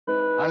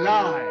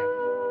Alive.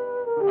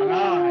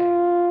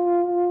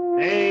 Alive.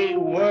 They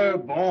were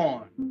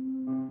born.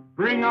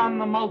 Bring on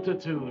the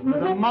multitude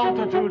with a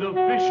multitude of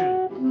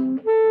fishes.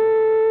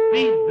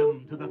 Feed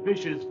them to the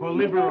fishes for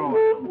liver oil,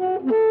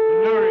 to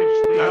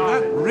nourish the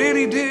That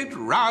really did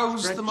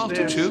rouse the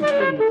multitude.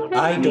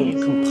 I don't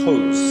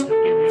compose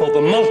for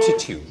the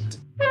multitude.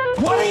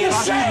 What are you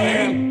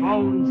saying? Their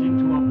bones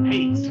into a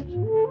paste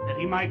that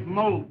he might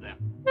mold them.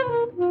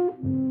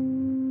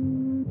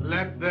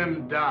 Let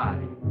them die.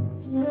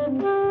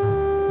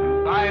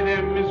 And by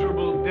their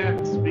miserable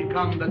deaths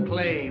become the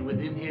clay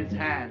within his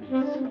hands,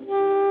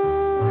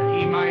 that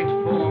he might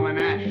form an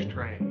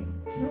ashtray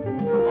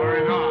or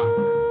an ark.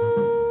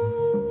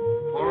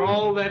 For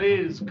all that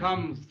is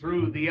comes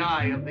through the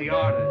eye of the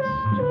artist.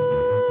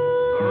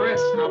 The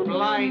rest are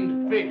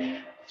blind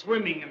fish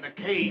swimming in the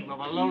cave of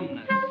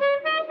aloneness.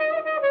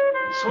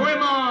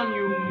 Swim on,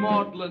 you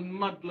maudlin,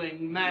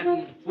 muddling,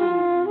 maddened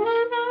fools,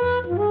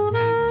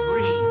 and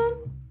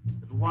dream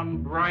that one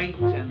bright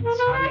and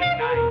sunny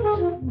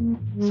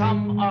night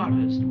some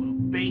artist will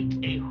bait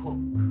a hook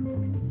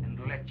and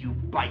let you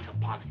bite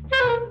upon it.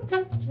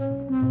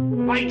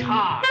 Bite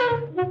hard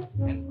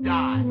and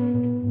die.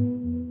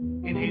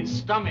 In his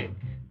stomach,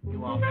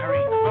 you are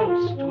very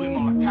close to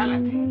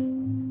immortality.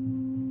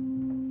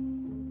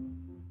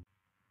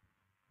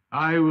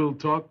 I will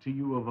talk to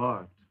you of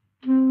art,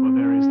 for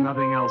there is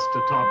nothing else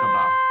to talk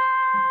about.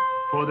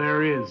 For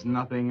there is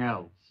nothing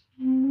else.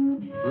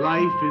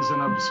 Life is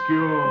an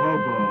obscure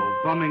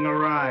hobo bumming a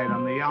ride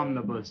on the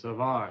omnibus of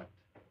art.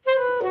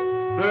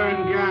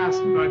 Burn gas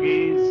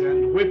buggies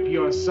and whip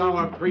your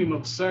sour cream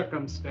of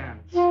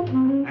circumstance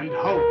and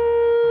hope.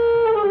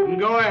 And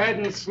go ahead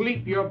and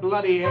sleep your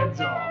bloody heads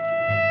off.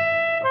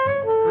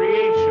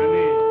 Creation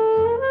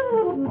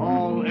is.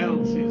 All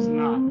else is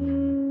not.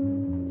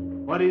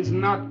 What is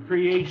not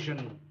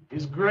creation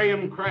is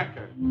graham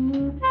cracker.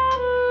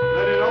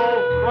 Let it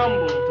all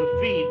crumble to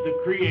feed the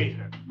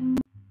creator.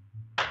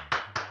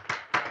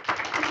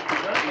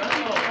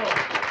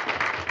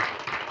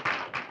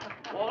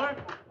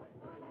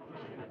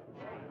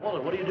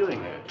 Walter, what are you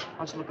doing here?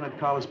 I was looking at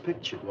Carla's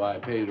picture. Why, I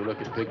pay you to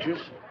look at pictures?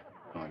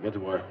 Come on, get to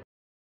work.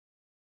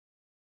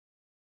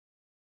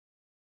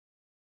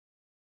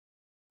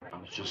 I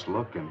was just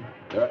looking.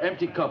 There are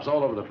empty cups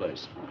all over the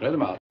place. Clear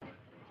them out.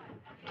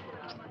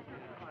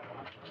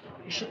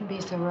 You shouldn't be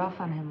so rough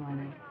on him,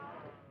 Leonard.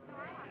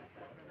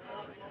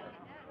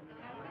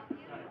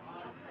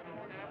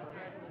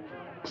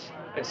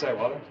 Hey, say,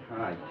 Walter.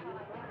 Hi.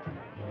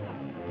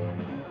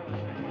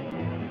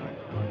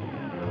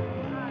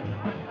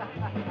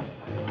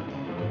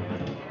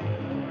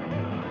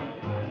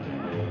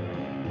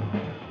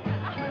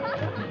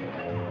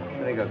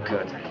 There you go,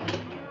 good.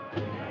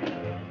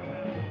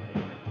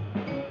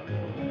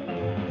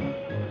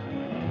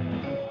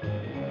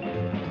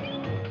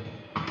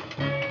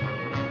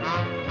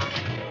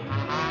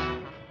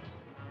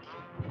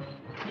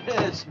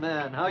 Yes,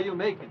 man. How you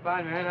making?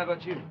 Fine, man. How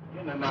about you?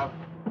 Getting enough.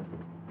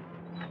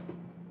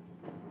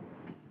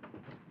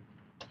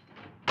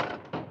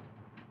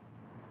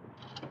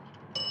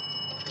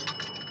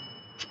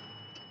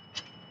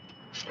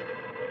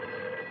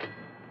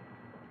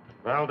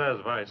 Valdez,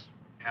 Vice.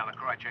 Yeah,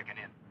 LaCroix checking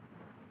in.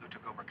 Lou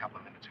took over a couple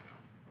of minutes ago.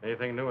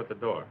 Anything new at the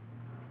door?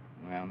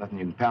 Well, nothing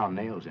you can pound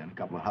nails in. A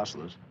couple of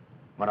hustlers.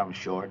 One of them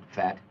short,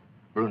 fat,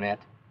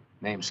 brunette,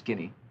 named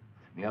Skinny.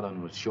 The other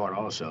one was short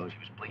also. She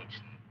was bleached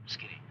and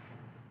skinny.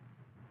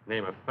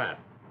 Name of Fat.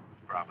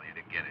 Probably you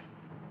didn't get it.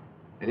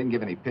 They didn't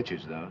give any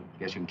pictures, though.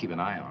 Guess you can keep an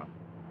eye on them.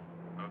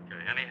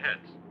 Okay, any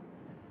heads?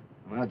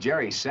 Well,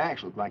 Jerry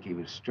Sachs looked like he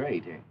was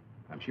straight.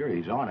 I'm sure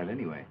he's on it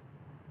anyway.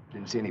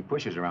 Didn't see any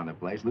pushers around the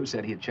place. Lou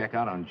said he'd check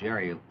out on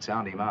Jerry. He'll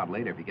sound him out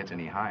later if he gets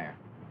any higher.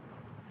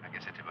 I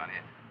guess that's about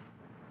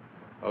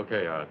it.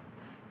 Okay, Art.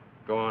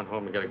 Go on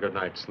home and get a good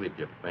night's sleep,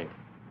 you think.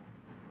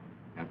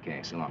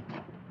 Okay, so long.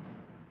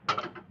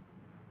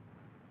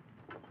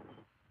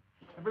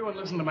 Everyone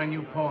listen to my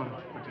new poem.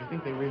 But do you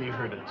think they really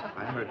heard it?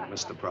 I heard it,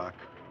 Mr. Brock.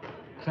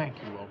 Thank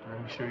you, Walter.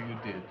 I'm sure you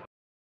did.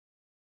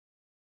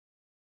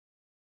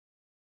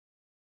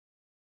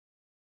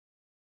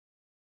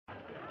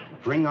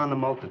 Bring on the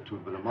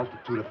multitude with a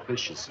multitude of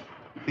fishes.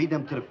 Feed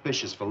them to the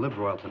fishes for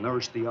liver oil to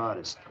nourish the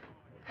artist.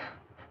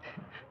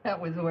 That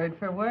was word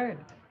for word.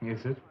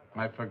 Is it?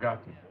 I've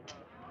forgotten.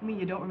 You mean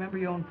you don't remember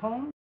your own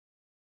poem?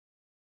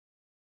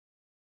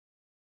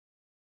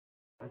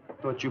 I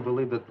thought you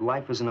believed that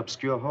life is an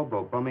obscure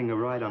hobo bumming a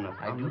ride on a...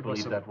 I do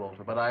believe that,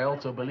 Walter, but I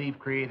also believe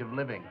creative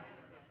living.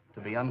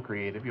 To be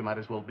uncreative, you might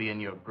as well be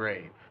in your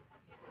grave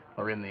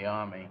or in the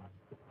army.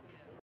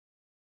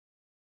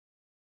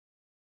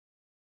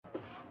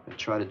 They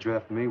tried to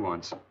draft me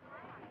once.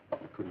 I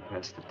couldn't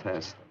pass the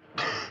test.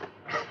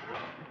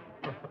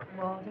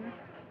 Walter,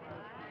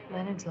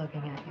 Leonard's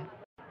looking at you.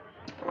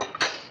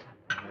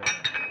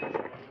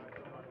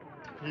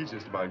 He's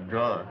just about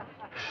gone.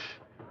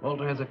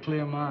 Walter has a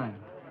clear mind.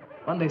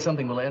 One day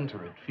something will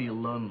enter it, feel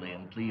lonely,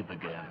 and leave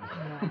again.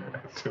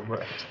 Too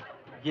much.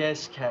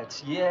 Yes,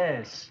 Cats,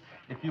 yes.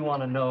 If you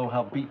want to know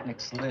how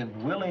beatniks live,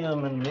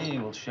 William and me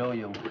will show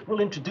you.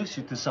 We'll introduce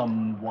you to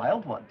some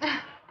wild ones.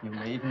 You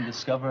may even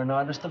discover an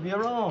artist of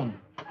your own.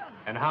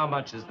 And how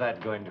much is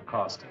that going to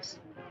cost us?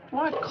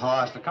 What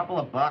cost? A couple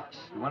of bucks.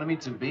 You want to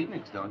meet some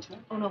beatniks, don't you?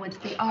 Oh, no, it's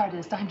the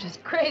artist. I'm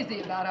just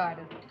crazy about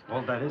artists.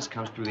 All that is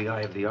comes through the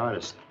eye of the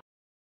artist.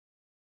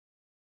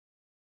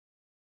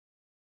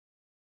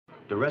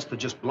 The rest are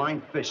just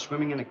blind fish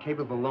swimming in a cave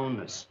of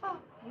aloneness. Oh,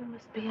 you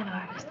must be an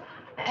artist.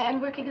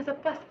 And working as a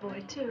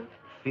busboy, too.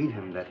 Feed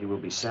him that he will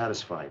be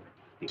satisfied.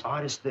 The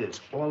artist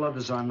is. All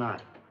others are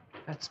not.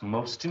 That's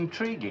most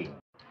intriguing.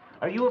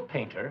 Are you a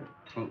painter?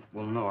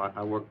 Well, no,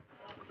 I work...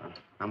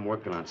 I'm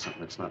working on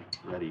something that's not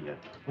ready yet.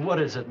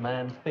 What is it,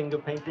 man? Finger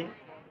painting?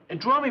 And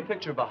draw me a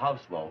picture of a house,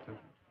 Walter.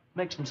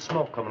 Make some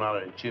smoke coming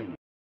out of the chimney.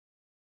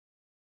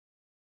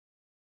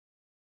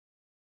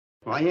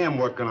 Well, I am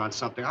working on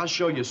something. I'll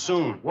show you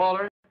soon.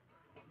 Walter?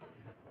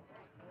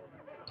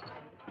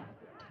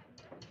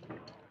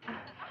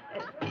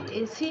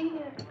 Is he?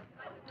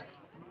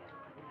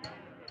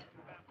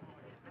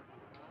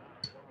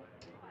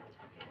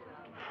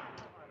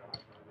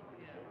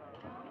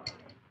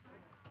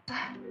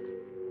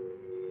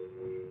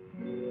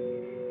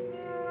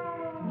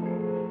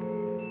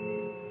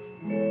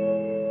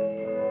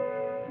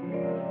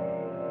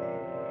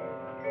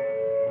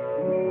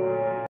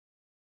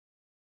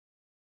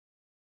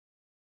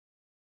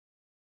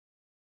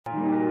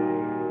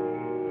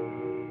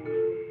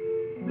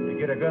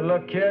 You get a good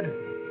look, kid?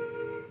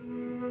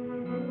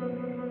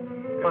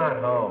 Come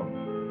on home.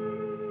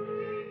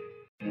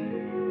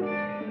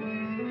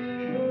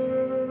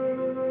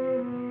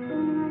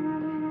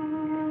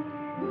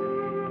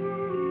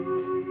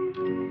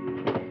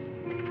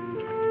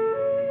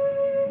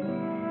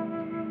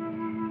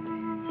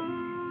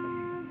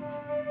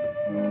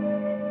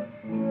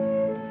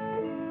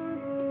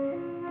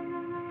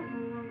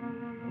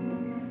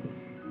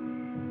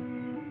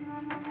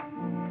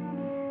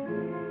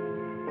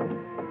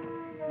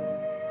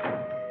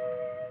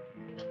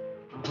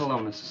 Hello,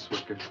 Mrs.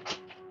 Swicker.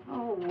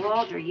 Oh,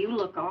 Walter, you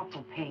look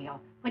awful pale.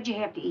 What'd you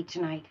have to eat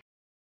tonight?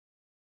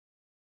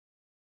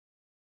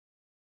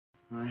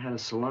 I had a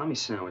salami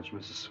sandwich,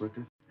 Mrs.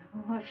 Swicker.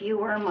 Oh, if you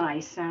were my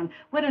son,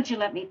 why don't you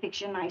let me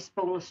fix you a nice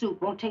bowl of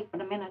soup? Won't take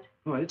but a minute.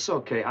 Oh, it's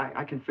okay.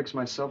 I can fix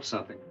myself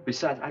something.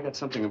 Besides, I got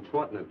something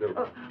important to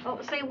do.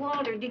 Say,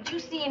 Walter, did you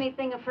see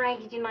anything of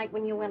Frankie tonight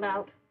when you went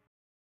out?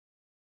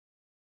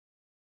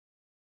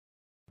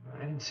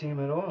 I didn't see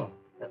him at all.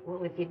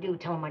 Well, if you do,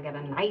 tell him I got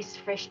a nice,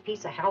 fresh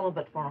piece of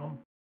halibut for him.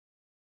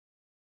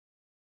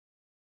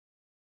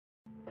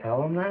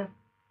 Tell him that?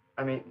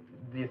 I mean,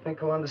 do you think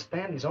he'll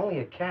understand? He's only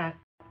a cat.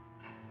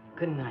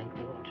 Good night,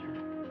 Walter.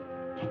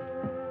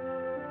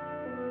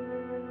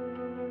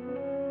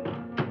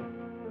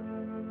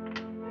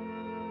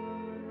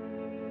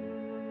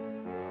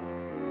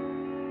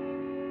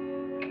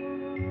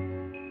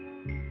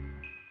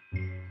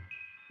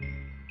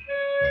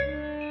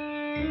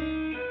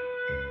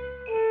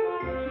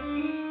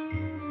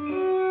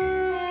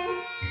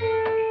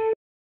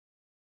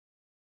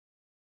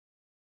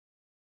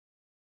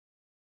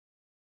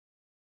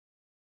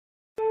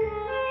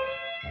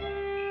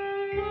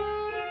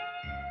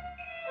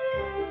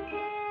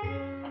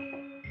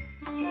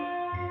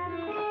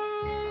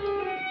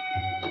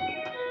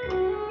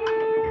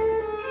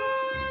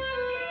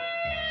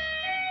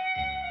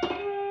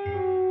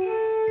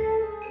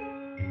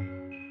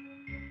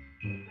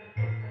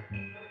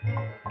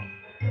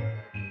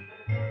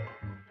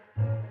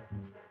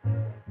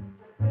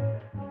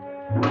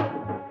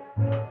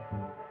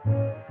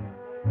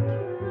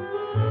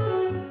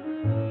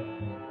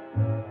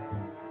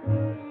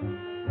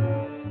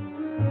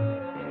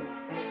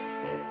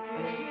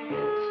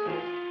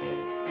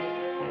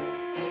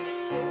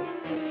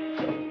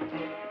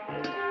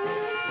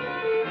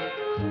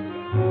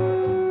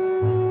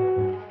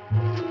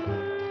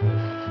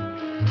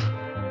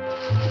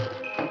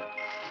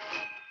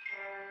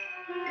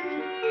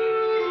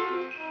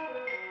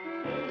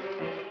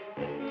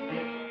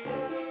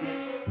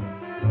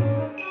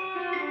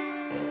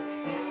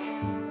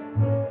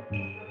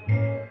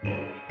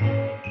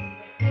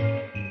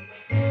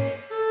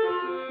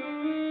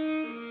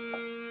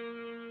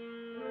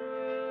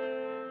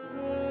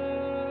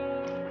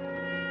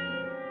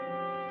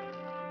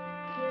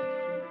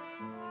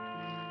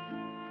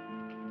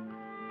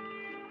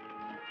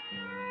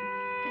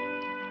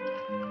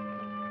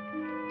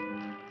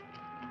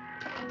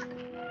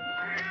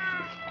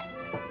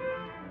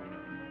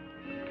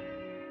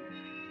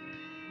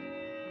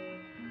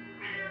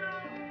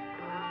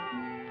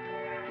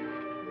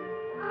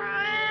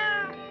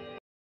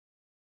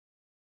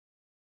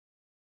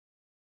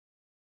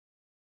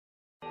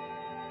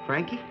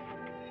 Frankie?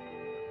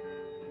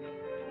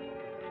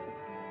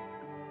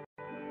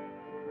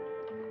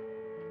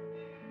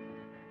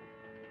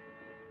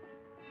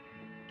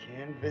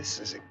 Canvas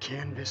is a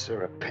canvas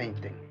or a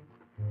painting.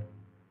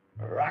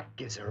 A rock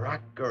is a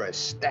rock or a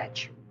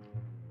statue.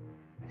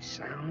 A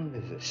sound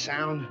is a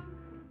sound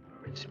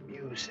or it's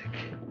music.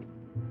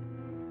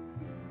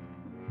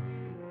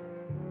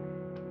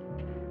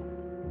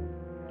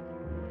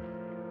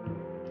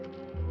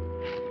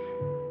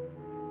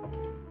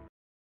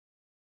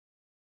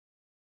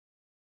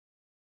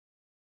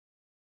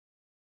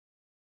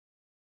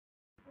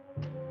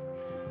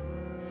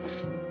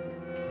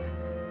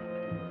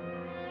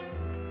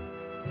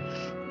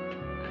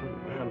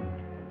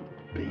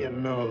 Be a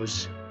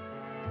nose.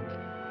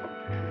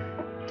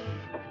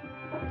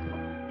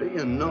 Be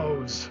a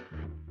nose.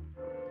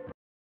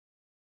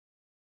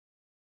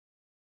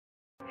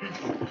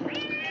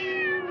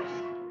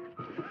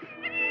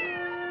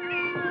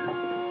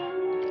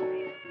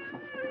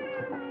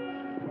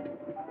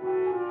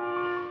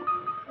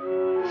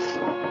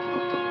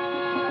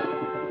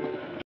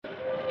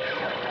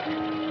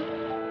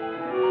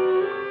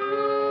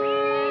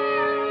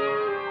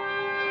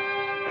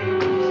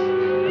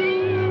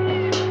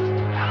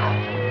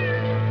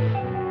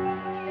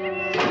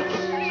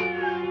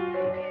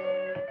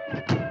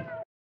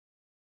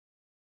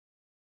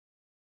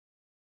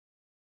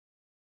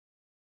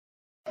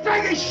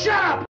 Frankie,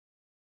 shut up!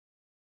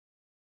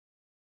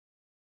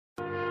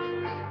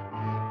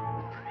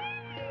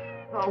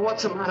 Oh,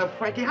 what's the matter,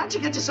 Frankie? How'd you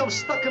get yourself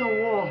stuck in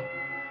a wall?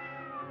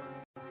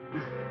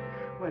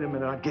 Wait a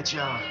minute, I'll get you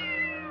out.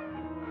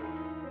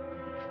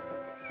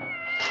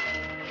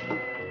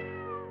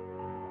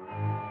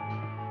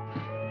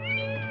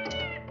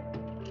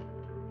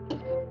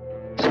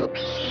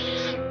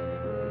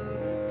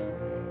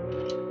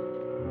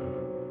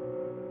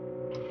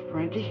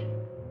 Frankie?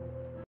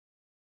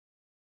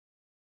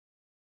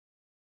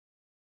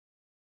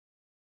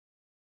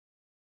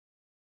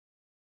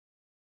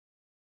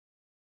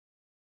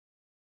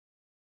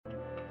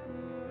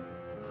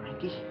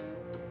 Frankie?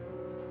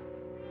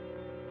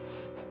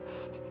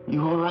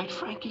 You all right,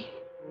 Frankie?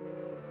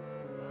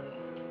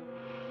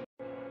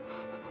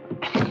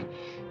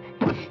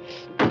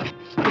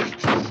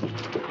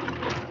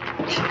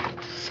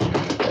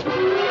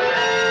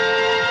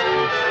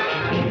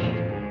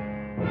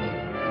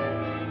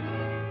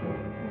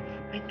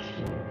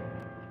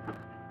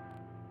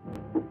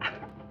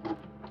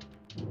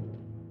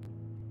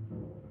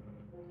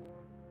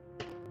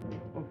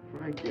 Oh,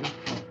 Frankie.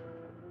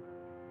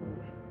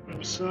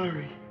 I'm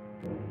sorry.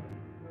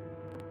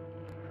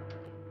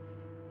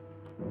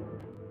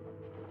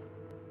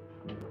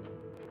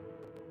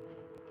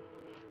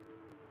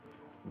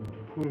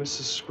 Poor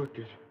Mrs.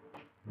 Swickard.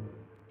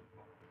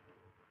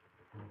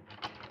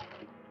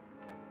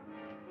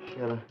 She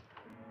had a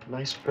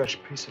nice fresh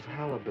piece of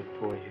halibut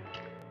for you.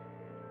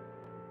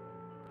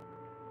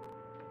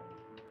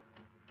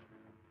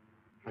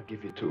 I'll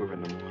give you to her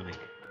in the morning.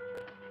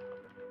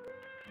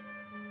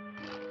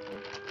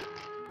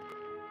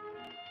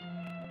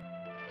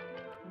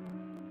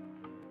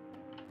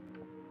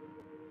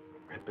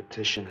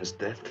 Repetition is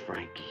death,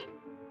 Frankie.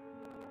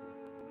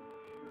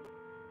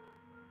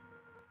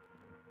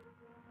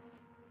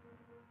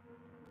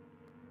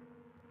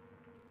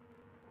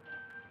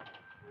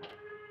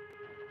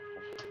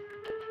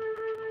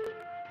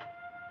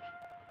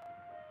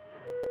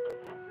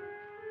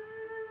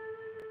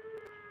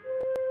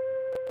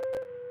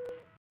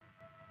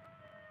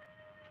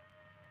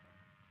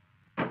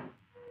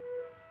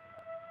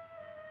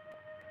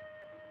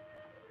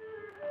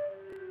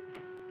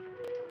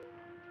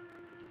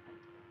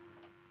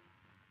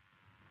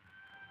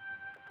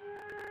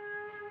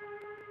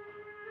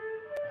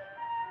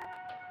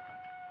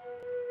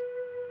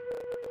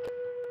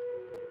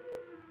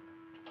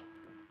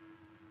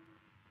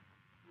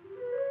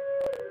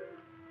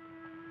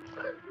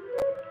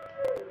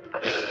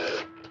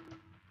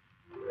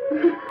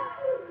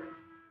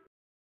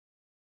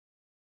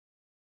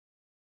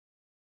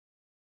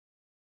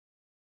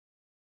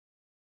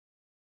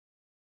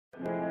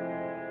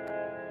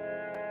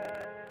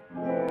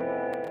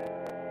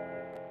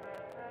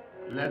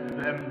 Let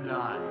them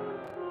die,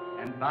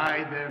 and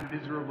by their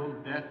miserable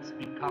deaths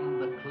become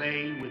the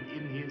clay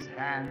within his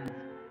hands,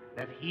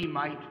 that he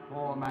might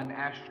form an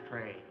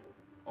ashtray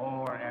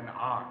or an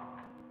ark.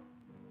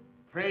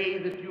 Pray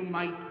that you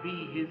might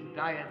be his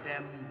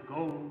diadem,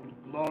 gold,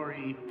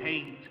 glory,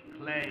 paint,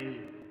 clay,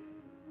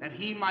 that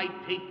he might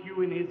take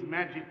you in his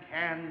magic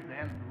hands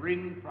and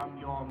wring from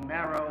your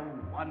marrow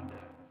wonder.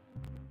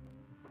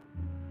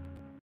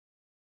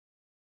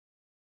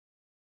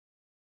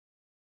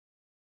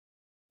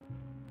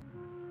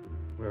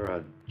 We're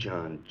a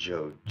John,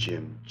 Joe,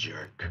 Jim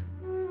jerk.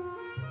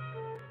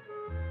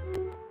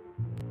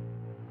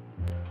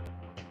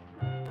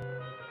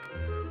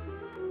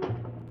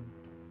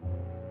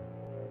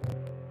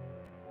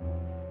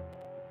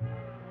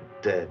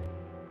 Dead,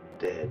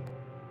 dead,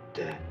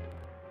 dead.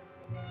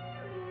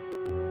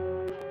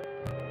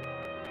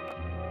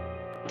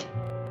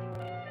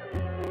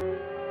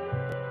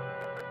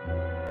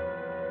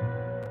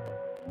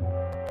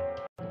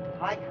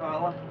 Hi,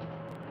 Carla.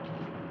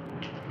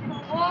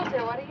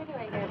 Walter, what are you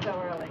doing here so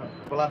early?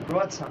 Well, I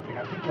brought something.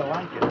 I think you'll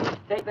like it.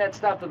 Take that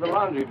stuff to the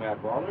laundromat,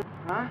 Walter.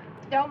 Huh?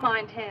 Don't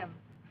mind him.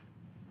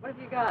 What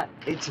have you got?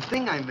 It's a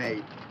thing I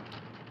made.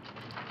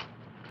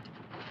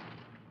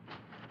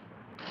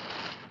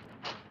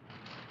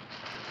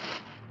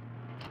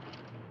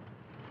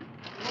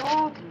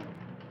 Walter.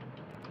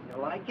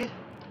 You like it?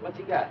 What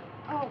you got?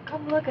 Oh,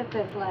 come look at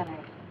this, Leonard.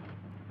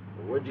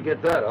 Well, where'd you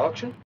get that,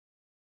 auction?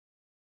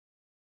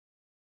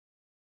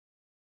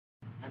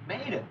 I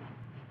made it.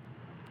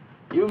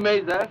 You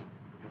made that?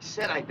 I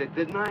said I did,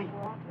 didn't I?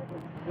 Walter,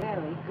 it's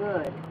very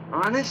good.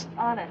 Honest?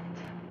 Honest.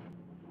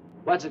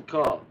 What's it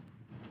called?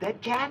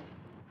 Dead cat?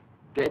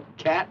 Dead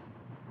cat?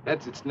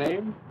 That's its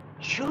name?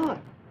 Sure.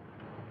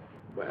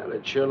 Well,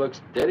 it sure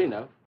looks dead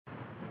enough.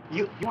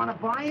 You want to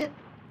buy it?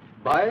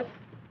 Buy it?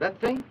 That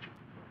thing?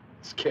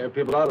 Scare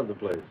people out of the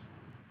place.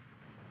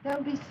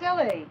 Don't be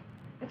silly.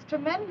 It's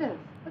tremendous.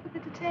 Look at the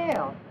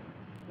detail.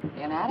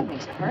 The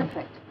anatomy's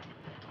perfect.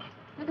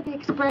 Look at the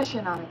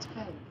expression on its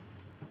face.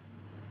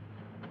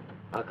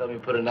 How come you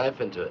put a knife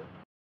into it?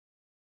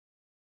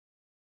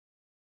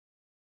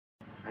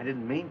 I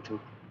didn't mean to.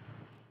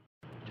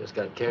 Just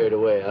got carried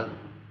away, huh?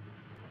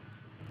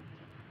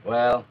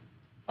 Well,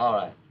 all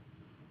right.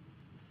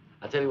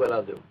 I'll tell you what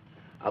I'll do.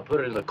 I'll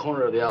put it in the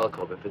corner of the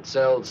alcove. If it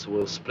sells,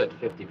 we'll split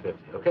 50-50,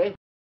 okay?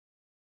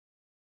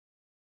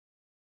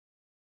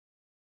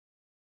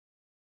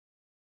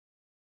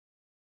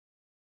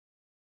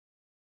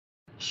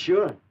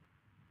 Sure.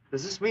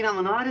 Does this mean I'm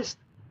an artist?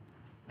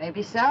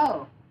 Maybe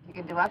so. You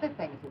can do other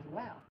things as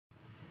well.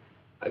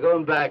 I go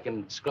in back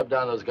and scrub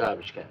down those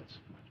garbage cans.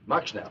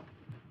 March now.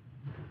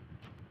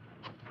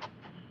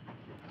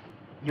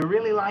 You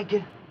really like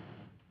it?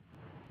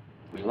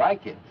 We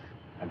like it.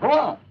 Now go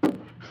on.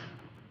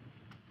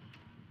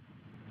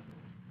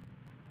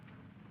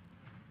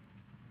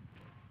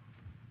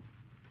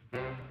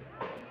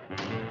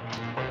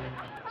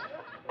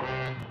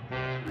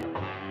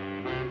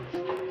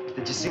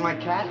 Did you see my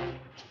cat?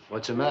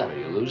 What's the matter?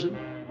 You losing?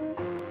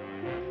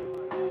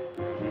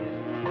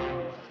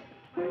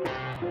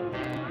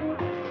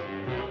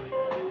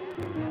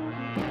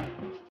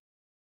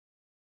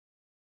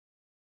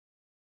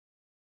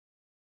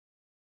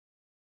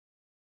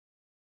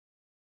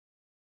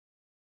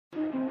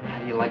 How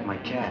do you like my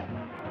cat?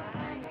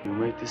 You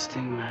make this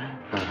thing, man?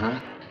 Uh-huh.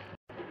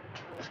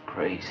 It's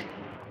crazy.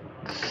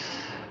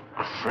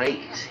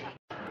 Crazy.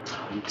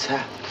 I'm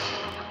tapped.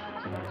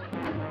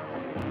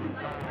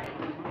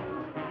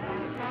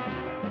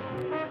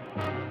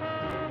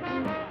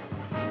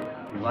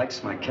 He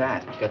likes my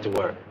cat. Get to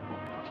work.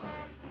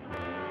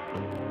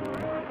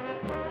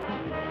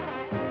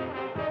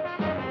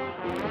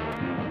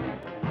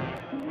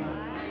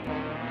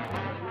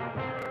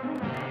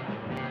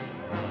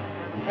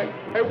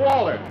 Hey,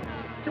 Walter,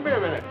 come here a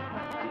minute.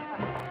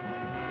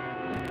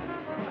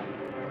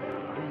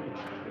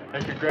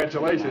 Hey,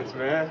 congratulations,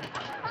 man.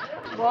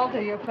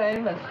 Walter, you're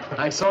famous.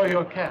 I saw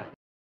your cat.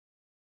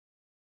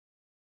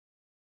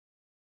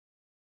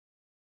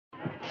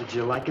 Did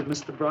you like it,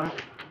 Mr.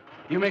 Brock?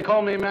 You may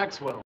call me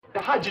Maxwell.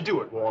 Now, how'd you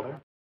do it, Walter?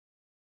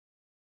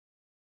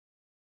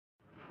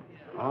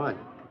 Oh, I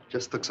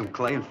just took some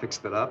clay and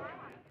fixed it up.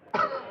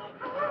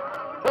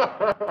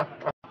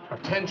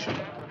 Attention.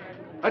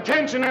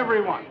 Attention,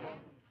 everyone.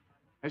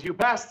 As you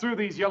pass through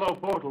these yellow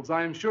portals,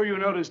 I am sure you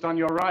noticed on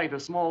your right a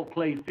small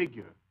clay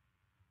figure,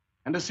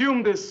 and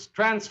assumed this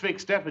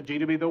transfixed effigy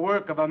to be the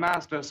work of a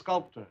master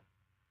sculptor.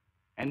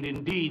 And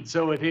indeed,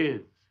 so it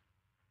is.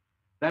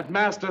 That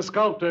master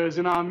sculptor is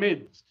in our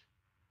midst.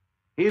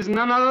 He is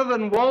none other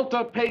than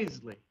Walter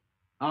Paisley,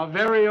 our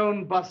very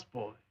own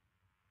busboy,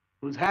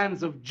 whose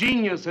hands of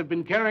genius have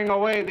been carrying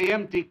away the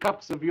empty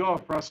cups of your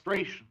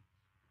frustration.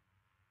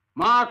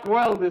 Mark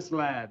well this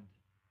lad.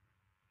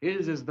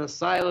 His is the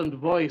silent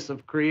voice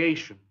of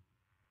creation.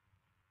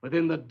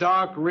 Within the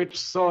dark, rich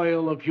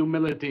soil of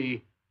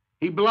humility,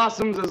 he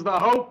blossoms as the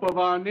hope of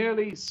our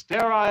nearly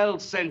sterile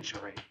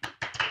century.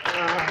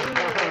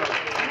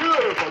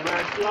 Beautiful,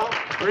 Maxwell.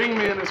 Bring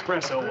me an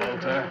espresso,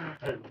 Walter.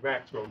 Hey,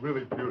 Maxwell,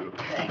 really beautiful.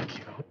 Thank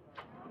you.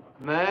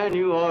 Man,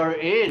 you are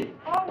in.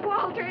 Oh,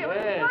 Walter, it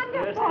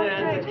was wonderful.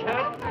 Yes,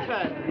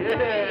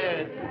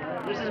 yes.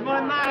 This is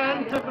my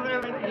man. Took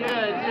everything.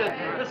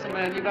 Yes. Listen,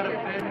 man, you got a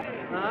pen?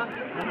 Huh?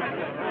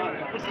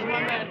 This is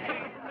my man.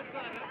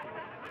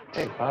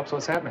 Hey, Pops,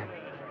 what's happening?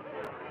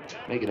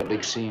 Making a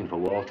big scene for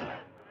Walter.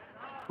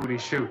 Who'd he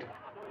shoot?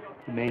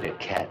 He made a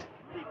cat.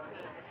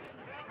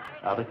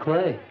 Out of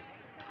clay.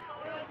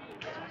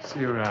 See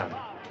you around.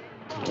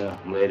 Yeah,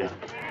 later.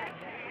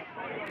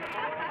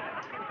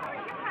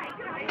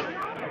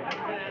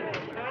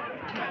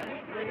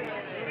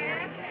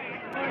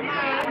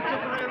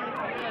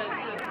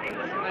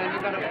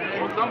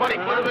 Will somebody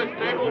clear this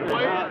table,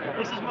 please?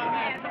 This is my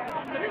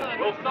man.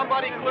 Will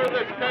somebody clear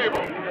this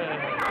table?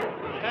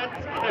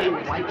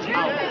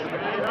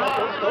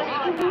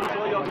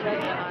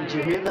 Did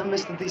you hear them,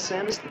 Mr.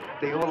 DeSantis?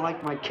 They all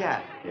like my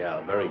cat.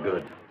 Yeah, very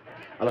good.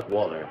 Now, look,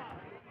 Walter,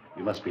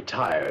 you must be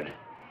tired.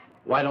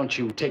 Why don't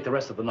you take the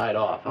rest of the night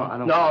off? Huh? I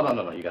don't...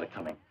 No, you got it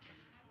coming.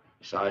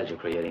 Besides, you're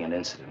creating an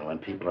incident. When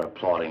people are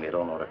applauding, they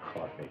don't order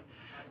coffee.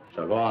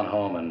 So go on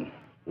home and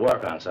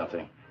work on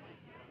something.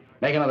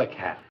 Make another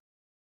cat.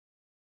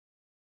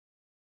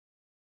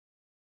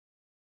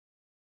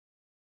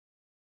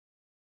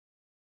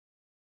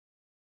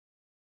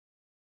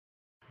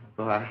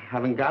 Well, I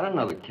haven't got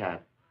another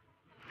cat.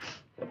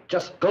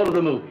 Just go to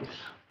the movies.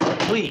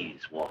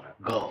 Please, Walter,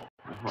 go.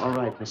 All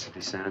right, Mr.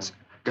 DeSantis.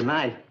 Good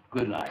night.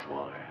 Good night,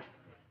 Walter.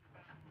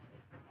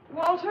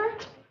 Walter?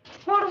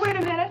 Walter, wait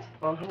a minute.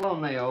 Well, hello,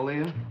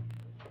 Naolia.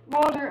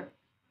 Walter,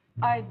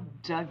 I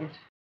dug it.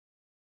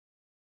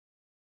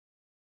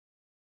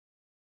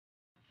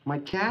 My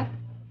cat?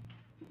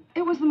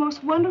 It was the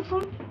most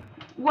wonderful,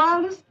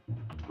 wildest,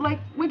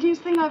 wickiest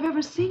thing I've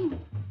ever seen.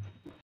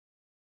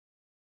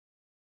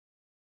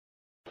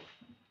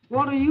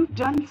 Walter, you've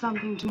done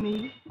something to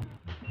me.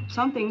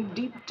 Something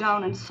deep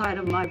down inside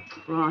of my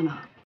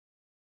prana.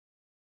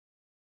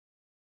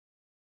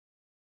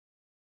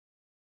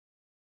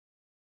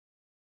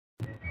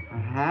 I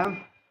have?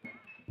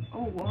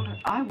 Oh, Walter,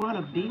 I want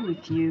to be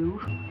with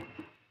you.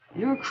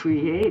 You're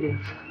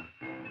creative.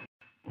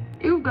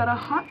 You've got a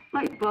hot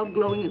light bulb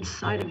glowing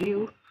inside of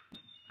you,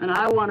 and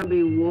I want to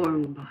be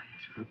warmed by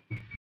it.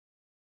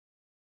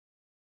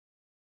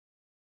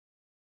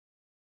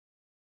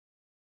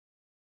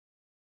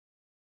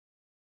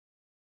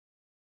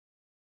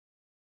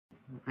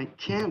 I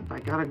can't. I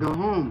gotta go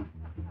home.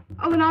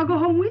 Oh, then I'll go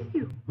home with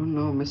you. Oh,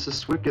 no,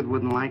 Mrs. Swickard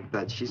wouldn't like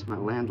that. She's my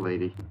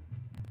landlady.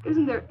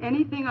 Isn't there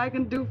anything I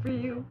can do for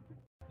you?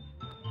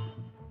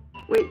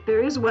 Wait,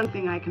 there is one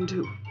thing I can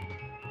do.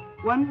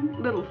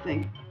 One little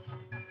thing.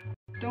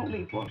 Don't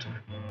leave, Walter.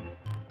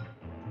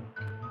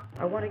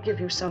 I want to give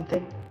you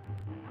something.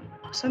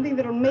 Something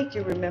that'll make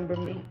you remember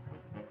me.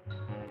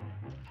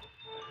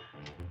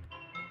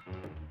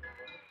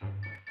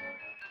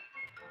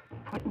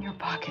 Put in your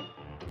pocket.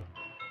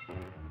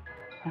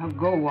 Now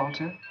go,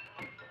 Walter.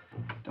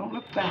 Don't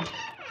look back.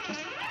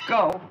 Just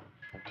go.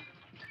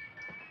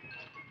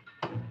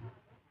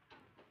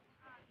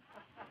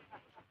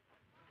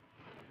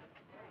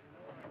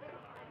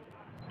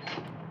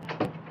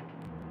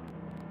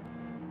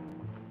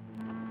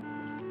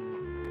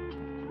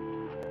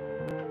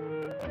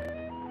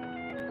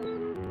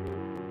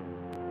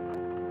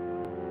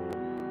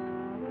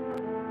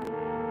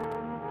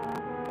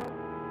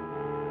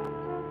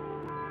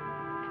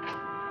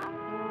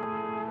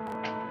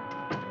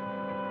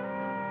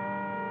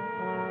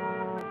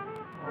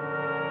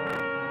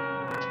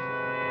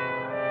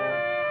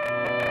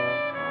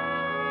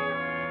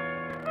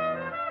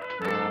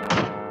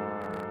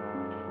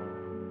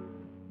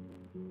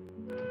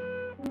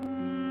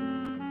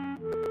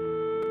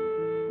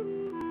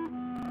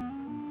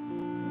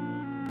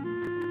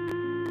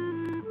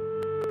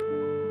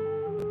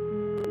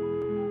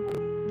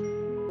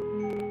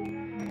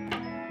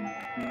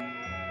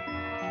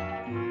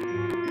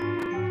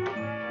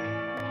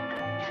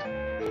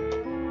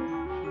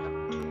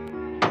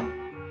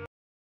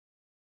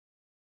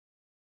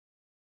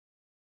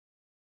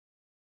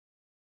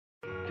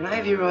 Can I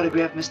have your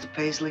autograph, Mr.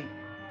 Paisley?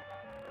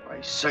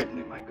 Why,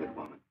 certainly, my good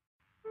woman.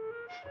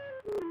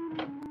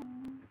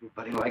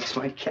 Everybody likes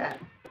my cat.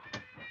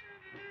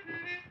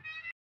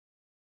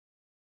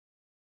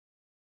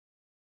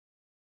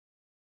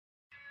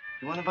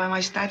 You want to buy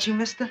my statue,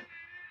 mister?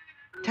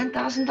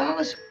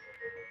 $10,000?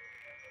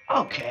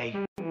 Okay.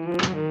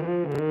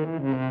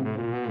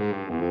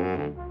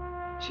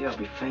 Gee, I'll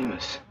be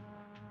famous.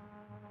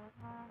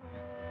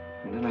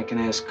 And then I can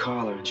ask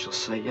Carla, and she'll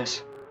say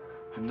yes.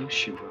 I know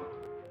she will.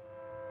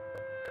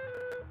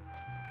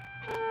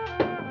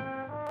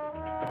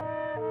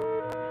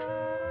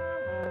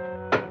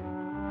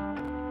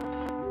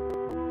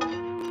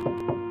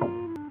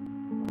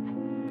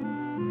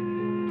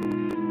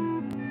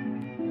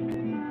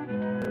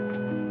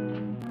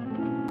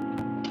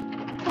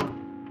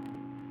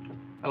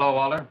 Hello,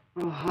 Walter.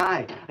 Oh,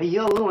 hi.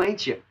 You're Lou,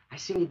 ain't you? I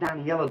seen you down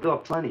the yellow door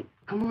plenty.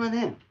 Come on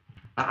in.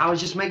 I was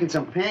just making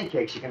some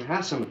pancakes. You can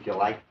have some if you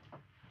like.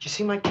 Did you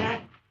see my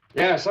cat?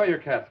 Yeah, I saw your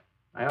cat.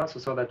 I also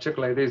saw that chick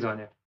lay these on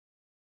you.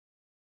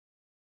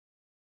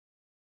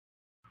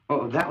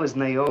 Oh, that was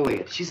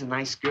Naolia. She's a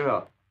nice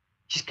girl.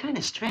 She's kind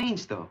of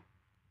strange, though.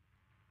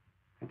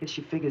 I guess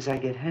she figures I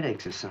get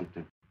headaches or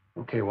something.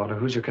 Okay, Walter,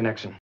 who's your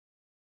connection?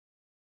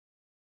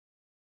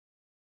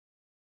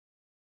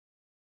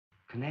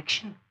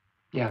 Connection?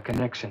 Yeah,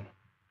 connection.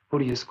 Who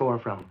do you score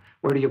from?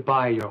 Where do you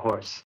buy your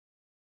horse?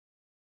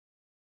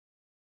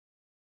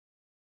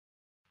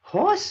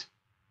 Horse?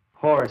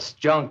 Horse,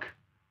 junk,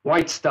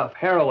 white stuff,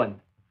 heroin.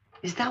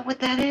 Is that what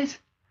that is?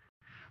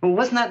 Well,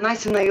 wasn't that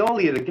nice of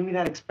Naolia to give me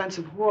that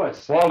expensive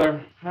horse?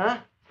 Walter. Huh?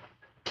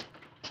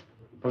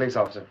 Police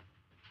officer.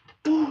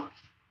 Oh,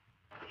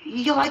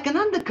 you're like an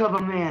undercover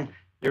man.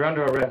 You're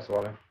under arrest,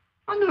 Walter.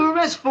 Under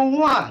arrest for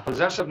what?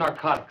 Possession of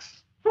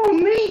narcotics. For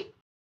me?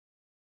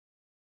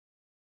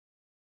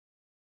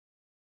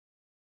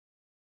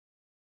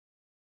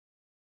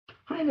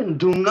 I didn't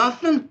do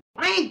nothing.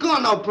 I ain't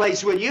going no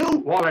place with you.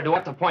 Walter, do I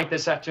have to point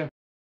this at you?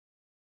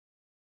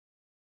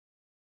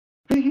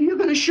 You're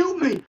gonna shoot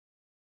me.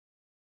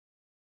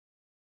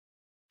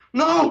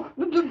 No,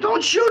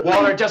 don't shoot me.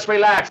 Walter, just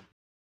relax.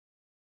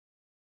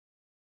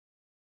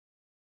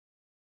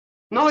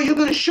 No, you're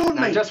gonna shoot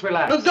me. Now, just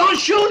relax. No, don't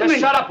shoot me. Just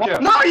shut up,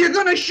 Walter. No, you're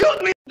gonna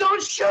shoot me.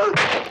 Don't shoot.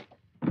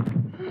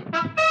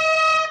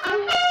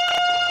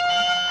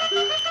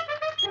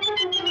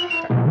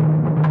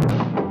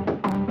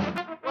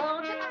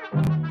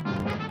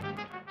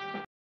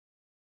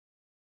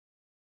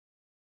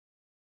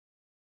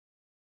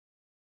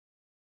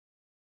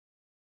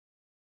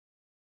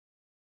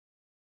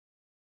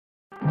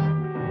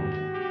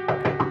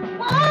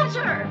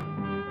 Walter!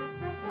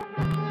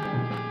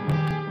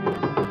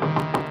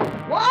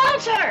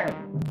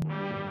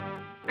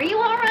 Are you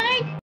all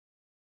right?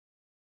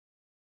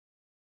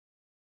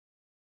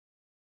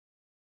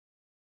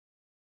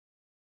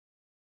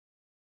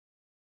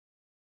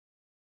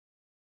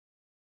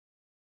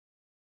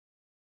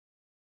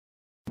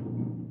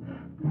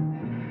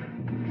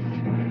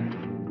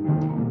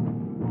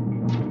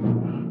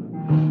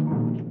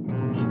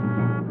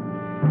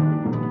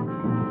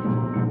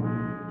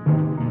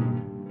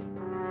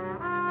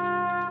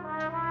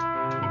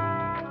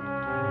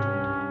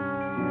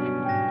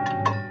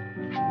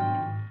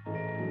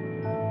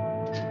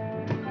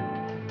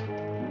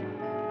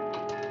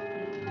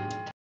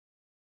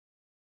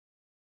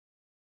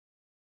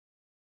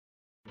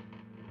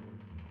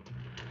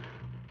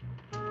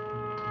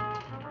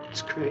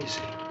 It's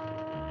crazy.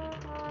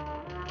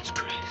 It's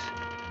crazy.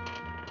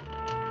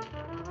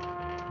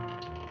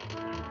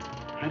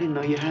 I didn't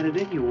know you had it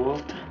in you,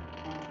 Walter.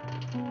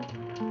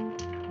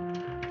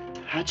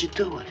 How'd you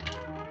do it?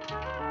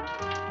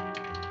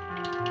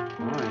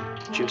 Oh, I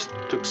just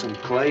took some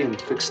clay and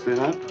fixed it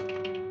up.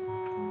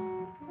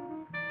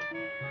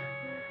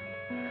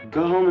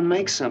 Go home and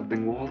make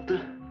something,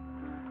 Walter.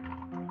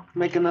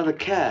 Make another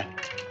cat.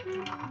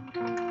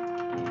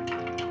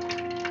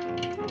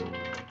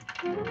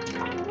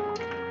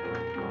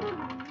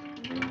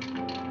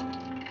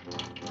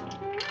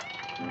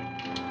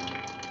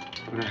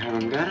 But I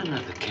haven't got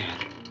another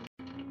cat.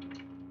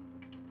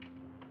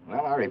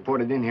 Well, I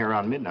reported in here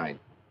around midnight.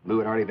 Lou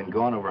had already been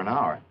gone over an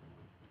hour.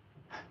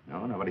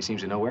 No, nobody seems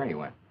to know where he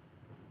went.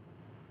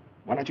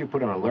 Why don't you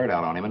put an alert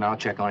out on him, and I'll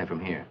check on him from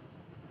here.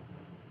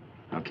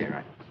 Okay,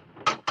 right.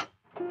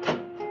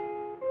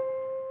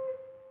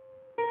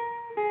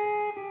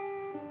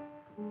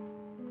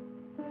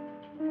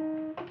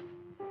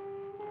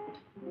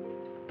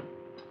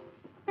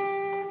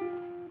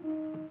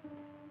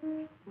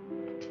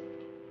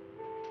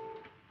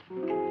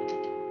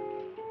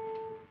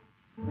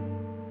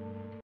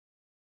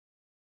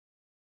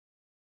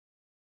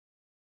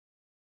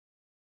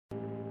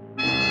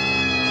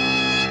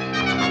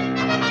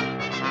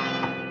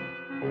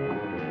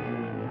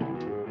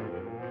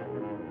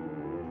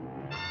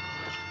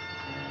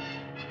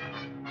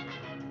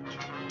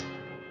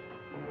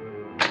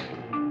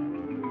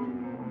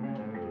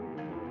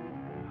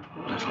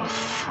 Little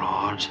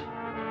fraud.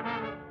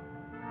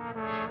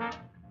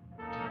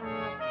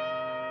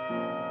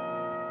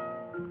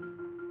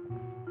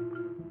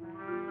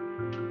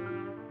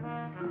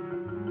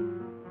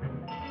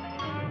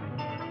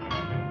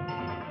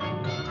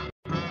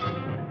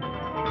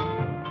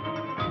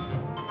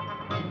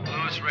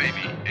 Louis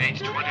Raby, age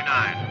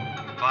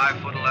 29,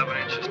 5 foot 11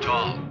 inches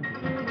tall,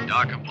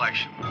 dark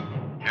complexion,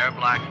 hair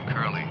black and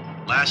curly.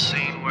 Last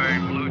seen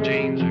wearing blue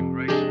jeans and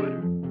gray sweater.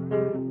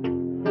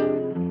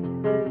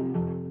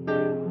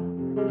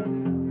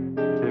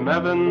 Tim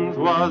Evans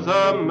was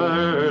a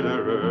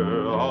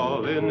murderer,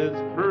 all in his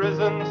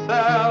prison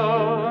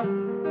cell.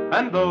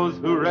 And those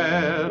who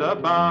read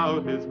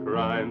about his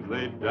crimes,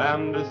 they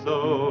damned his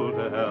soul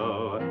to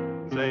hell,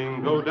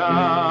 saying, "Go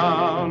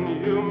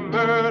down, you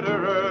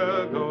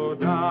murderer, go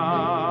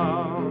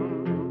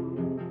down."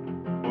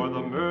 For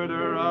the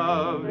murder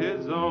of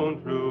his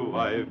own true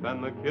wife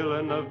and the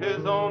killing of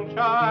his own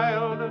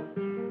child,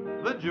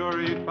 the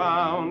jury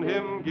found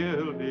him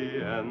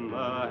guilty, and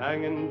the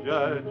hanging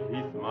judge,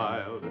 he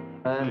smiled.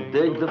 And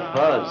dig the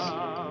fuzz.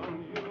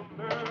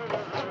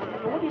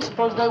 What do you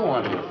suppose they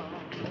want here?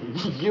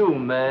 You,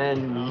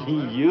 man,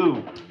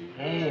 you.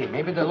 Hey,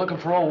 maybe they're looking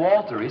for old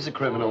Walter. He's a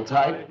criminal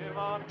type.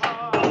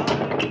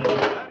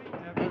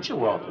 Ain't you,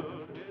 Walter?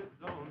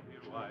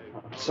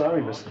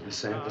 Sorry, Mr.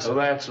 DeSantis. Oh,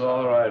 that's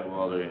all right,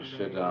 Walter.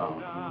 Sit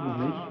down.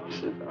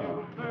 Sit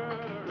down.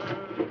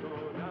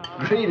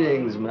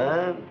 Greetings,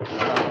 man.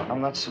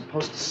 I'm not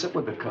supposed to sit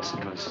with the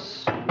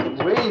customers.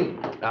 Wait.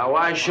 Now,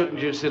 why shouldn't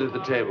you sit at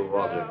the table,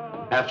 Walter?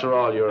 After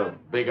all, you're a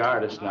big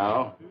artist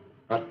now.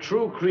 A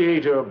true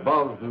creator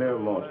above mere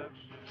mortals.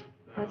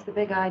 What's the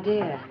big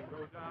idea?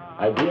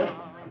 Idea?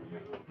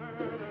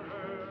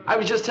 I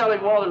was just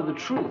telling Walter the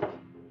truth.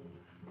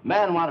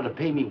 Man wanted to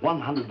pay me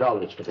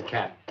 $100 for the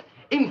cat.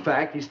 In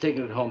fact, he's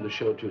taking it home to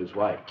show it to his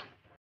wife.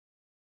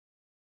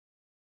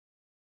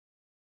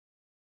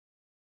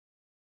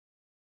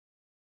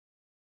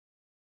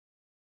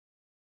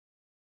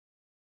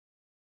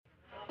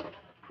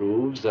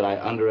 Proves that I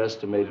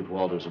underestimated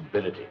Walter's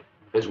ability.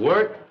 His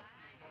work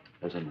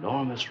has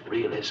enormous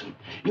realism.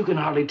 You can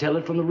hardly tell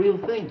it from the real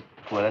thing.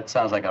 Well, that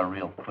sounds like a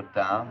real put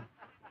down.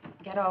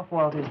 Get off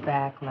Walter's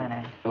back,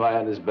 Leonard. Am I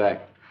on his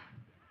back?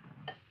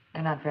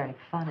 You're not very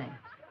funny.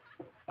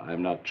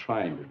 I'm not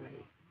trying to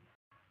be.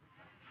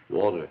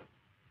 Walter,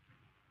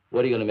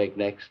 what are you going to make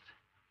next?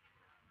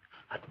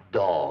 A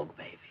dog,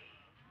 maybe.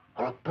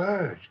 Or a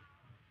bird.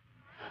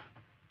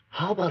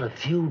 How about a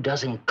few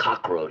dozen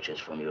cockroaches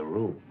from your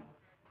room?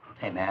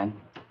 Hey, man,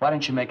 why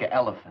don't you make an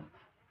elephant?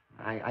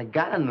 I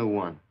got a new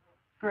one.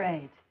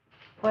 Great.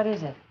 What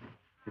is it?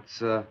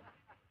 It's,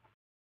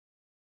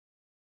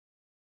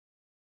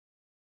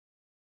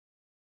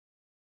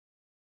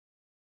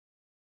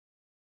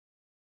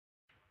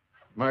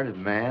 Murdered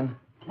man.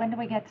 When do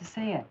we get to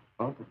see it?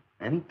 Oh,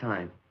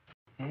 anytime.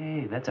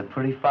 Hey, that's a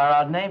pretty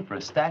far-out name for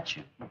a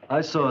statue.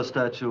 I saw a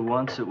statue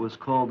once. It was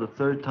called The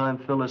Third Time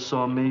Phyllis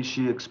Saw Me,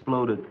 She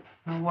Exploded.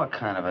 Well, what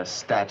kind of a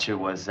statue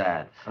was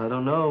that? I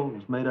don't know. It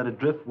was made out of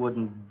driftwood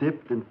and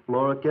dipped in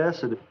fluoric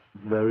acid.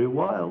 Very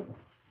wild.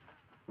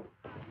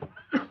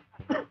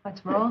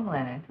 What's wrong,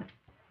 Leonard?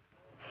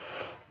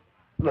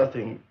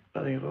 Nothing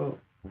at all.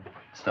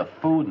 It's the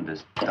food in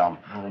this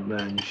dump. Oh,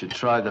 man, you should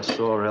try the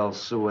Sorrel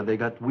sewer. They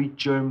got wheat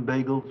germ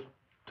bagels.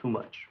 Too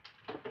much.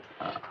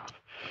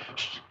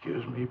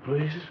 Excuse me,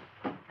 please.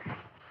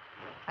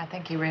 I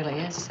think he really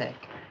is sick.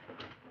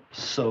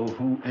 So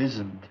who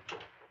isn't?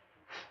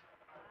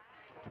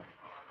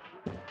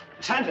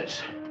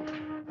 Sanders,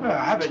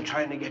 I've been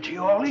trying to get to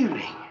you all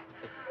evening.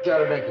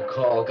 Gotta make a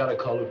call. Gotta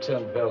call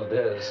Lieutenant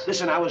Valdez.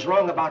 Listen, I was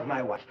wrong about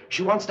my wife.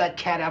 She wants that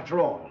cat after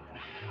all.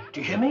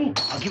 Do you hear me?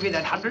 I'll give you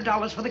that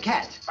 $100 for the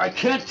cat. I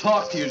can't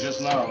talk to you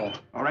just now.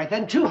 All right,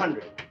 then,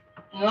 $200.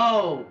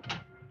 No.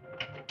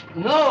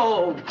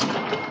 No.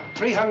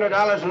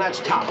 $300, and that's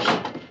tops.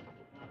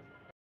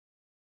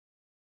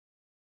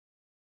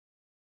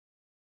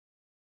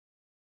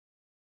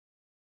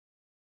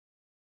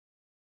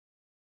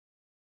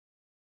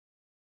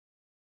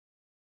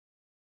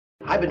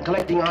 I've been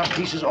collecting art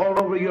pieces all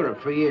over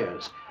Europe for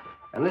years.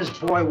 And this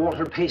boy,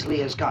 Walter Paisley,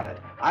 has got it.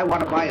 I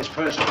want to buy his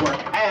first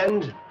work,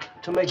 and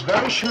to make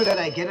very sure that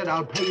I get it,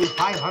 I'll pay you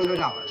 $500.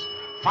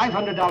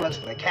 $500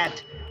 for the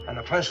cat, and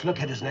a first look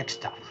at his next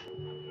stuff.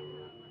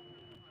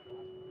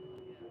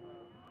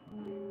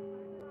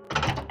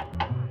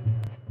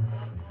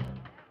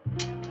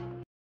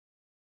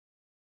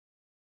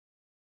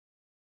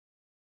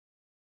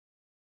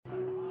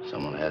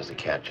 Someone has the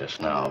cat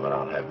just now, but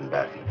I'll have him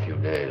back in a few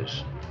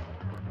days.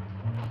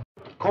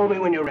 Call me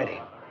when you're ready.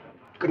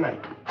 Good night.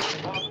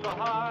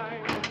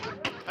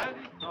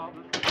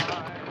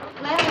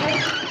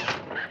 Leonard!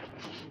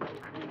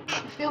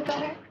 You feel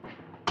better?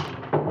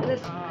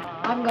 Listen,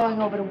 I'm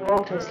going over to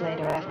Walter's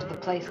later after the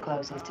place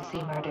closes to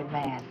see Murdered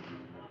Man.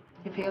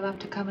 You feel up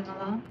to coming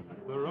along?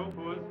 The rope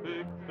was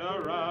fixed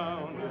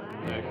around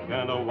his neck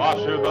and a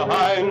washer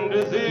behind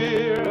his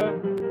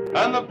ear.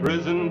 And the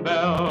prison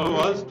bell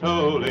was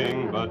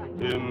tolling, but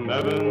Tim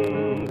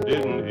Evans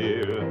didn't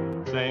hear.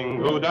 Saying,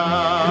 go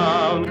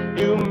down,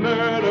 you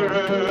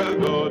murderer,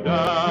 go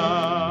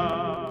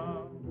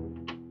down.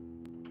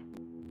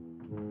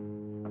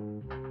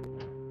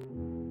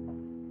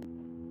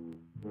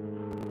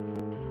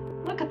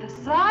 Look at the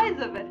size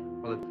of it.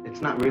 Well,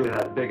 it's not really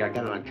that big. I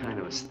got it on kind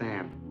of a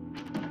stand.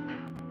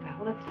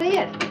 Well, let's see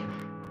it.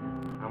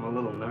 I'm a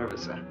little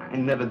nervous. I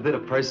never did a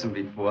person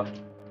before.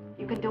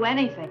 You can do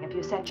anything if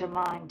you set your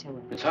mind to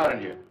it. It's hot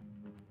in here.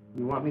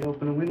 You want me to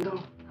open a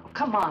window? Oh,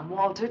 come on,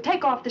 Walter.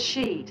 Take off the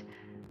sheet.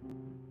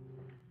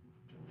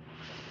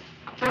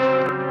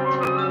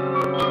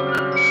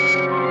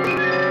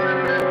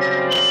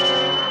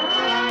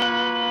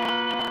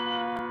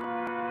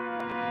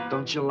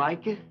 Don't you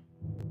like it?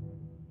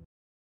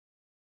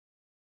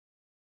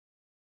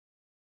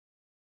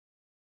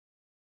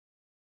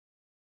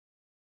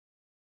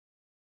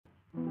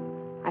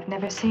 I've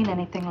never seen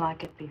anything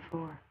like it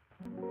before.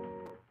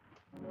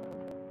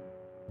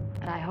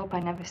 And I hope I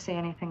never see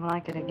anything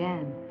like it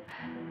again.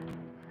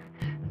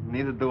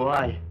 Neither do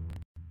I.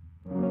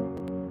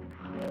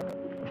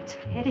 It's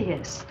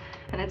hideous,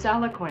 and it's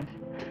eloquent.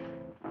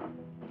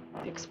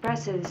 It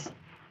expresses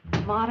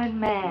modern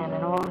man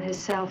and all his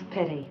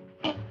self-pity.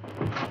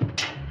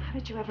 How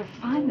did you ever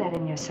find that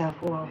in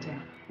yourself,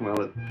 Walter? Well,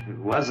 it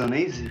wasn't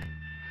easy.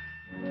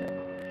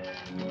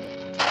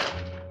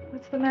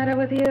 What's the matter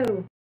with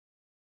you?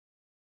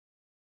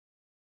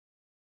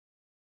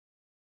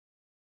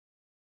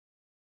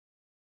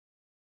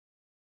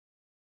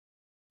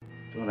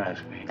 Don't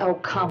ask me. Oh,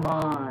 come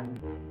on.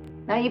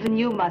 Now, even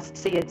you must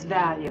see its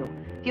value.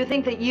 Do you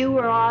think that you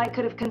or I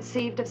could have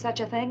conceived of such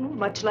a thing,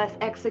 much less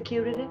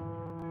executed it?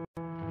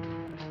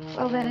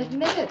 Well, then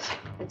admit it.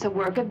 It's a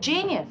work of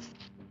genius.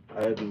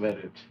 I admit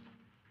it.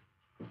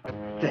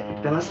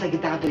 Then let's take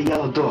it down to the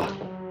yellow door.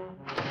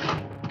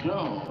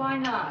 No. Why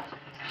not?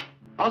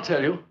 I'll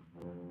tell you.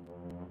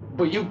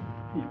 But you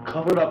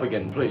cover it up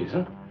again, please,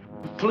 huh?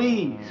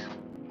 Please.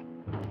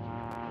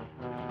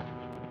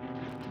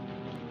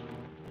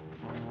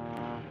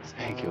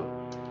 Thank you.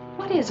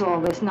 What is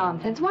all this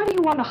nonsense? Why do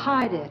you want to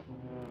hide it?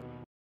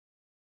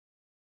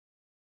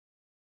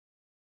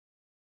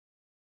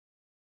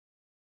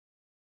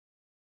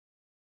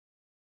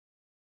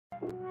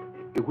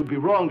 It would be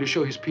wrong to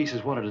show his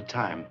pieces one at a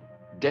time.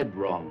 Dead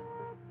wrong.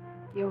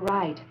 You're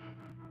right.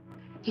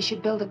 He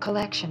should build a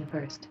collection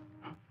first.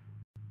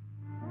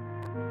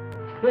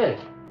 Yes.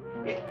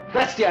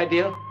 That's the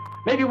idea.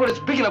 Maybe when it's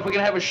big enough, we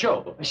can have a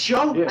show. A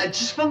show? Yeah.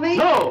 Just for me?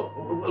 No!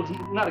 Well,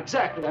 not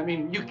exactly. I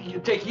mean, you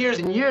take years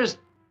and years.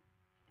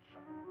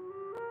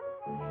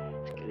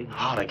 It's getting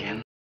hot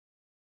again.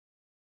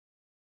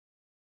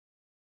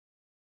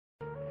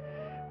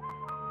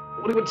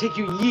 Well, it would take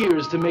you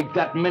years to make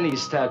that many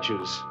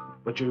statues,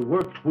 but your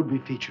work would be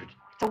featured.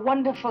 It's a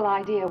wonderful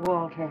idea,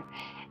 Walter.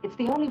 It's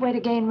the only way to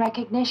gain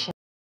recognition.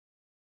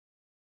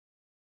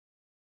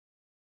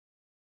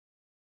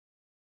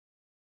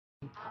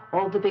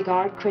 All the big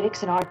art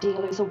critics and art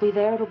dealers will be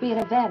there. It'll be an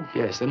event.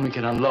 Yes, then we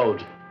can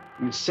unload.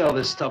 We'll sell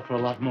this stuff for a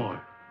lot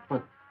more.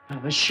 But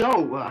the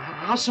show,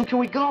 how soon can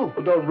we go?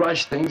 Well, don't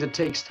rush things. It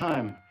takes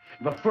time.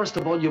 But first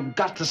of all, you've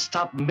got to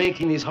stop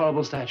making these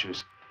horrible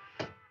statues.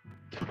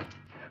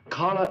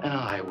 Carla and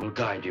I will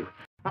guide you.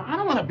 I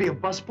don't want to be a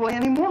busboy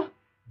anymore.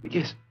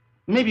 Yes,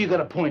 maybe you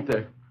got a point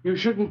there. You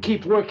shouldn't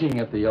keep working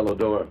at the Yellow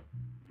Door.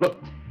 Look,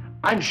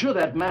 I'm sure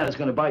that man is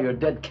going to buy your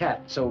dead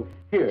cat. So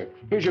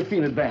here's your fee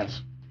in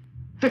advance.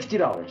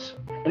 $50.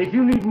 And if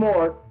you need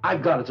more,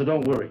 I've got it, so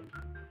don't worry.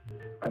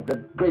 I've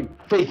got great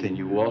faith in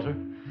you, Walter.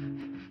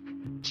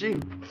 Gee,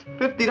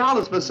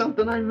 $50 for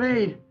something I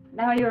made.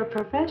 Now you're a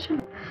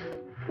professional.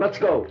 Let's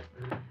go.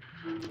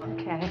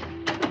 Okay.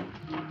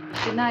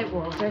 Good night,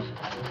 Walter.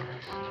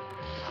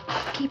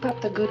 Keep up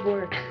the good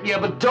work. Yeah,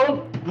 but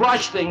don't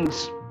rush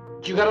things.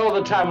 You got all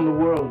the time in the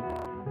world.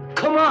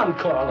 Come on,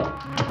 Carla.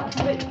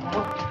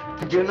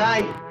 Good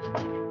night.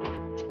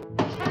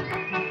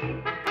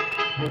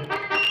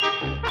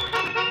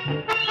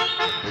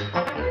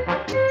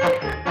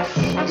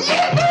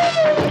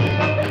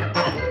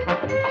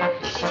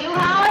 Did you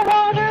holler,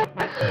 Walter?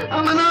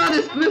 I'm an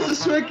artist, Mrs.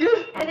 Stricker.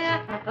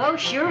 Oh,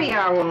 sure you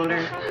are,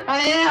 Walter. I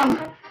am.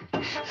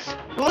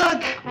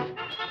 Look.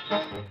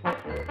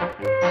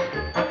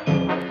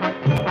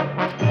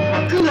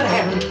 Good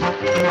heavens.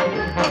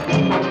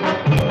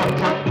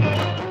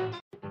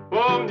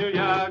 Помню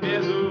я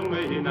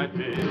безумный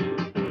ночей,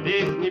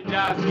 песни,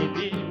 пляски,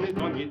 дивный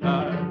звон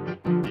гитар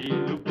и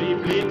любви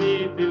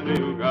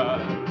пленительный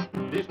угар.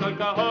 Лишь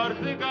только хор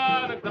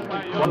цыганок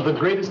запоет. One of the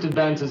greatest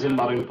advances in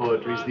modern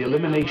poetry is the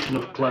elimination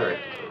of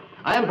clarity.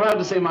 I am proud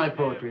to say my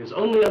poetry is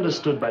only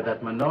understood by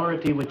that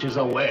minority which is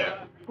aware.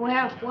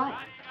 Aware of what?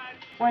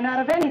 We're not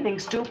of anything,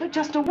 stupid,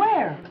 just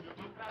aware.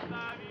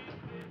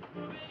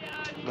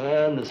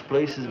 Man, this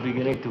place is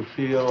beginning to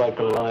feel like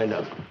a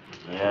lineup.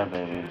 Yeah,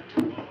 baby.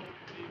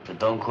 If it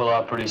don't cool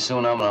out pretty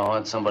soon, I'm gonna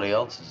haunt somebody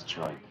else's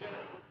joint.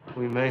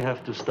 We may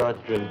have to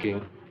start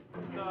drinking.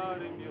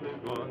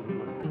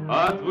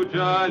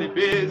 Отзвучали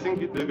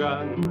песенки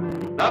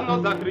цыган, давно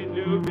закрыт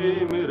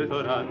любимый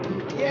ресторан.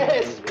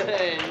 Yes,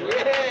 man,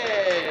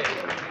 yeah,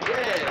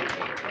 yeah.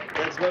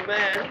 That's my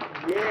man,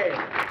 yeah.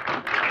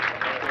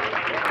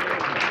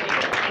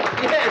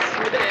 Yes,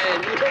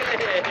 man,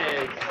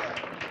 yes.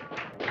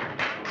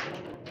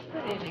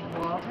 Good evening,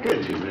 Walter.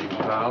 Good evening,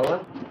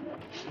 Paula.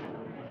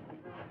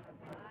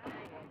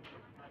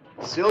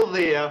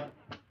 Sylvia,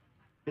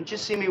 didn't you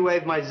see me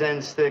wave my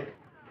Zen stick?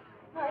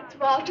 Oh, it's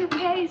Walter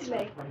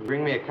Paisley.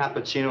 Bring me a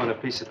cappuccino and a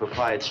piece of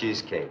papaya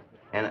cheesecake.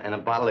 And a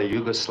bottle of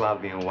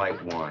Yugoslavian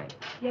white wine.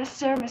 Yes,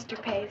 sir, Mr.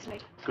 Paisley.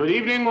 Good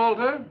evening,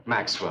 Walter.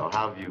 Maxwell,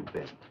 how have you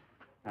been?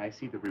 I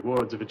see the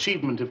rewards of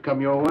achievement have come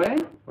your way.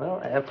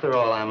 Well, after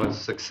all, I'm a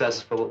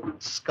successful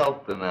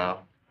sculptor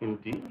now.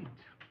 Indeed.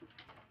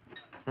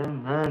 Hey,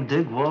 man,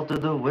 dig Walter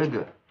the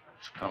Wigger.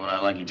 It's coming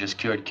out like he just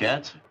cured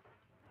cancer.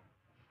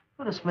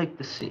 Let us make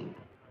the scene.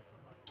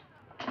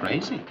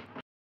 Crazy.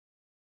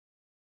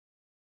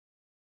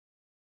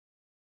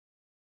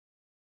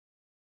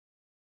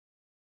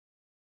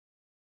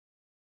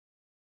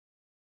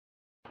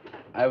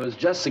 I was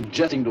just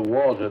suggesting to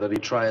Walter that he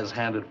try his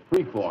hand at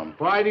freeform.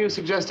 Why do you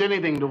suggest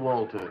anything to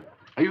Walter?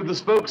 Are you the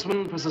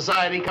spokesman for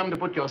society come to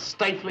put your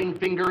stifling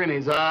finger in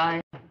his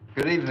eye?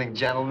 Good evening,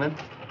 gentlemen.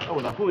 Oh,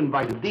 now who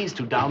invited these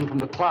two down from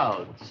the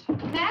clouds?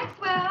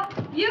 Maxwell,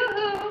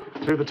 yoo-hoo.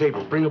 Clear the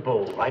table, bring a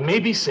bowl. I may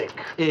be sick.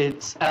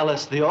 It's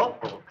Alice the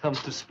Opal.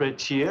 Comes to spread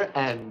cheer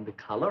and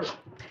color.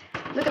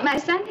 Look at my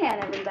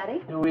suntan,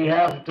 everybody. Do we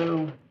have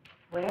to?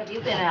 Where have you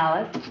been,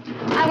 Alice?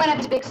 I went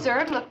up to Big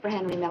Sur to look for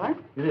Henry Miller.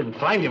 You didn't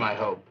find him, I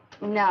hope.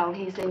 No,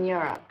 he's in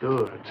Europe.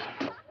 Good.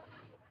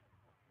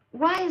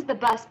 Why is the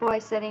busboy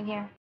sitting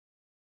here?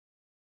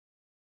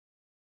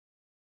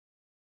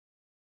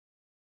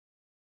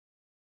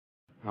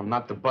 I'm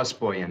not the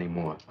busboy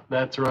anymore.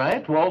 That's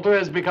right. Walter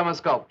has become a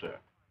sculptor.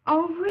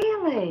 Oh,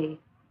 really?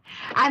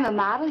 I'm a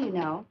model, you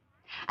know.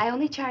 I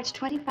only charge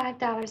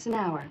 $25 an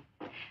hour.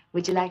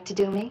 Would you like to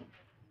do me?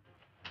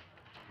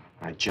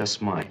 I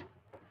just might.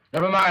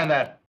 Never mind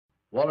that.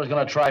 Walter's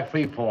gonna try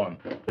freeform.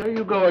 There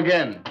you go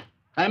again.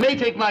 I may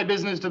take my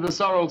business to the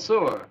Sorrel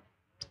Sewer.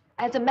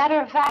 As a matter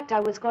of fact, I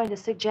was going to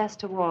suggest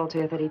to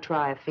Walter that he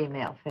try a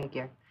female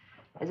figure.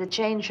 As a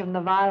change from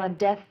the violent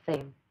death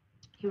theme.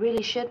 You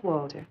really should,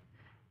 Walter.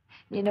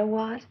 You know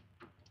what?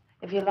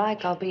 If you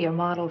like, I'll be your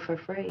model for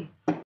free.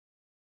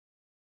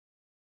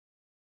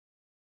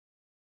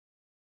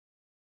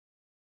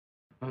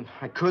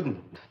 I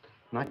couldn't.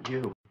 Not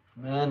you.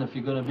 Man, if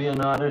you're gonna be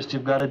an artist,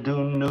 you've got to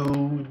do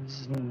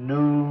nudes.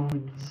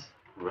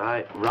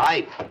 Right.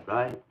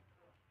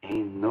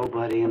 Ain't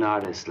nobody an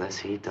artist unless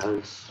he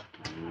does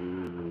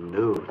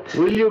nudes.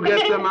 Will you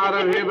get them out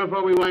of here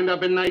before we wind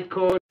up in night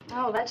court?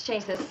 Oh, let's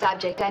change the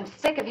subject. I'm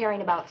sick of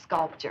hearing about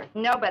sculpture.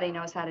 Nobody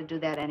knows how to do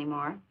that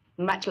anymore,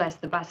 much less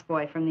the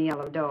busboy from the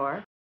Yellow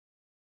Door.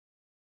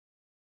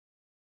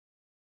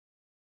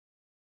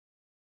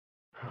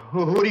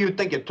 Who do you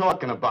think you're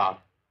talking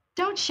about?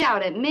 Don't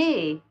shout at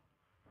me.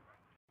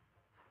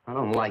 I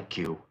don't like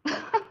you.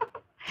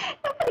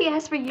 Nobody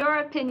asked for your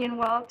opinion,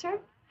 Walter.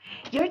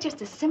 You're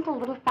just a simple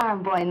little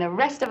farm boy, and the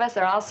rest of us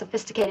are all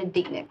sophisticated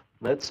beatniks.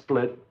 Let's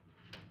split.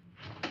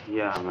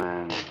 Yeah,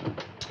 man.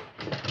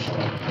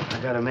 I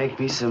gotta make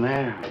me some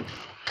air.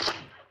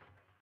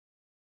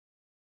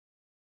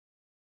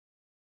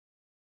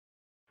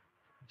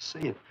 See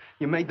it.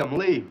 You made them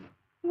leave.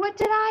 What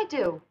did I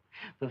do?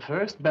 The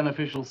first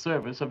beneficial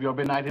service of your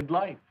benighted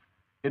life.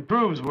 It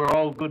proves we're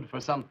all good for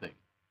something.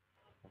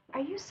 Are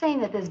you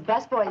saying that this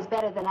busboy is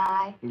better than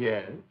I?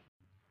 Yes.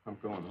 I'm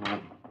going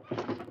home.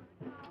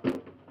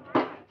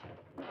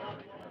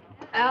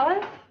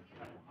 Alice?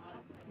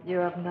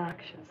 You're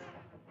obnoxious.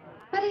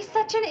 But he's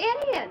such an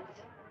idiot.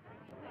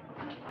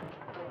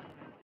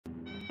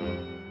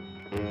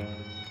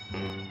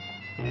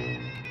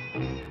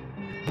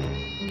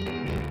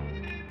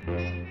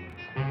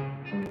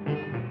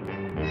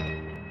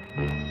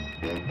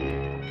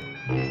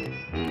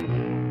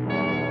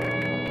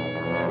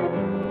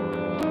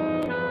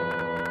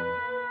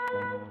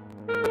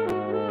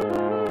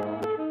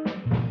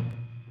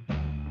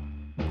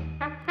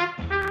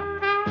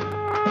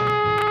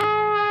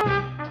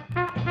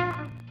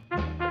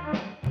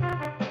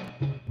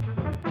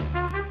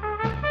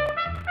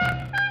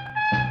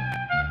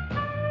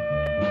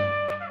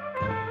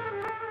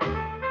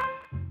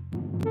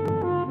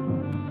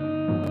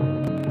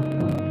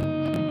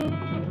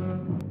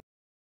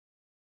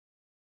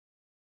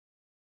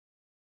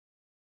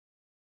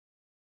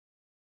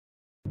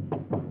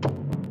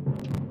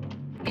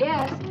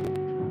 Yes.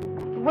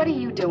 What are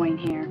you doing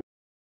here?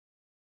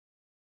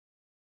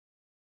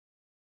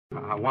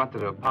 I wanted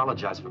to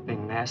apologize for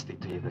being nasty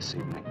to you this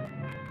evening.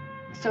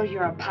 So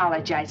you're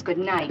apologize. Good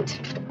night.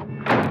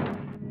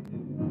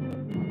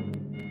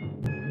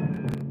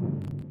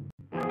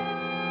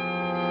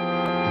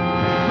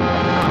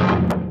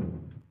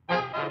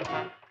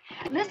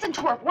 Listen,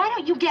 Twerp, why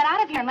don't you get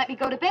out of here and let me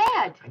go to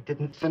bed? I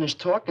didn't finish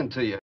talking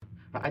to you.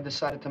 I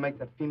decided to make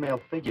that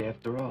female figure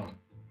after all.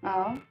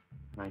 Oh?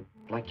 I'd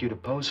like you to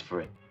pose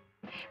for it.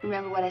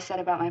 Remember what I said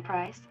about my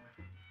price?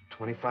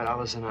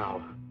 $25 an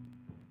hour.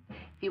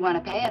 If you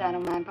want to pay it, I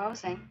don't mind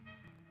posing.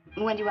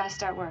 When do you want to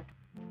start work?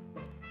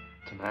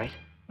 Tonight?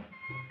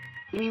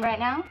 You mean right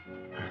now?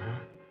 Uh-huh.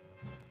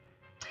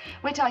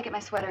 Wait till I get my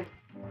sweater.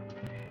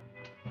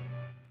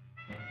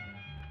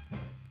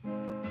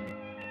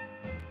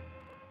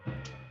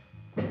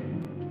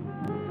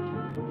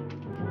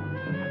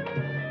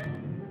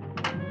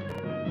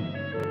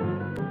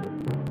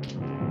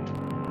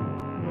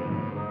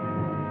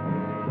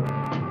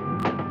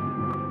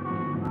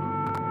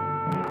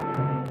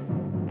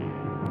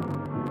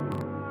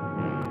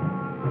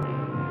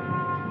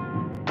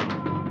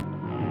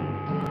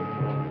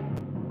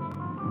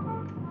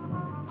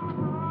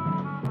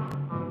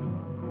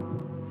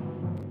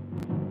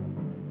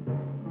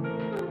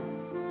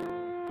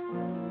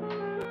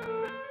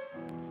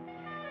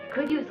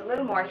 Could use a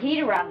little more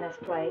heat around this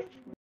place.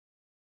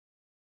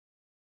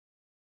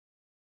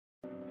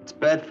 It's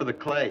bad for the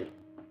clay.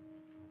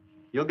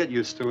 You'll get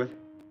used to it.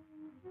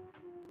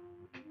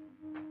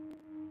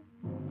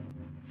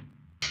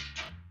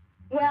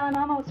 Well, I'm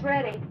almost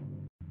ready.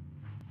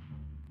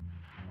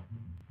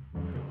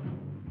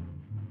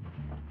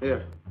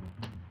 Here.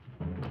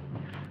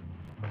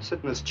 Sit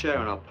in this chair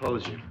and I'll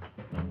pose you.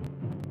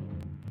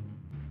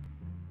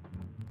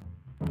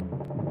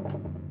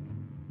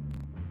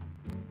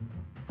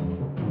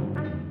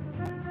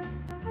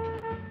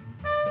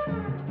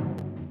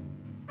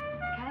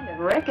 Kind of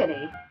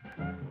rickety.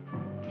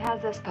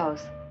 How's this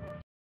pose?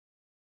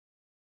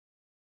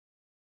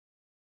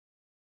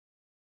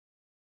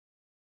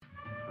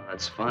 Oh,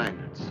 that's fine.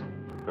 That's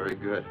very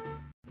good.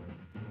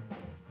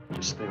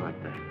 Just stay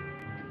like that.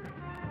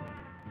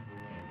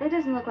 That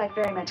doesn't look like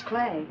very much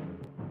clay.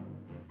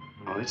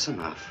 Oh, it's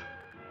enough.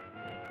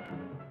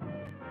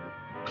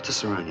 Put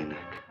this around your neck.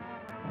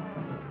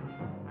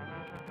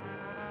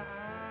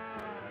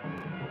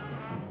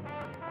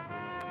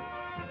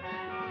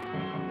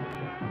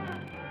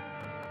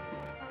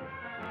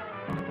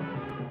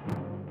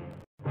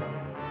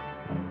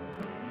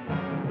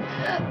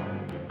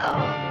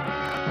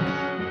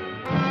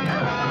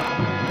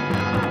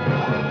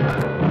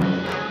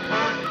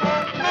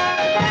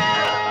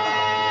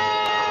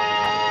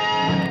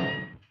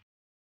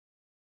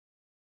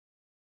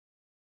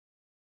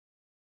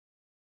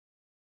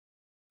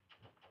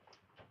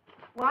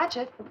 Watch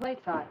it. The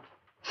plate's hot.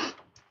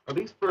 Are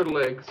these fertile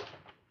eggs?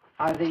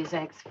 Are these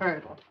eggs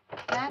fertile?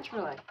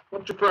 Naturally.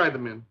 What'd you fry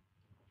them in?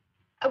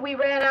 We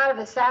ran out of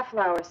the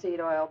safflower seed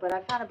oil, but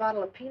I found a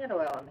bottle of peanut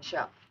oil on the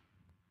shelf.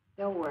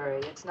 Don't worry,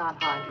 it's not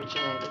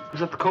hydrogenated. Is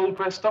that the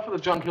cold-pressed stuff or the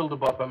junk Hilda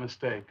bought by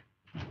mistake?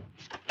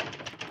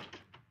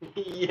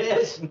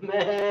 Yes,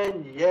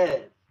 man,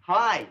 yes.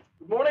 Hi.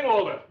 Good morning,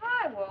 Walter.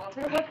 Hi,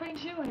 Walter. What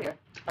brings you here?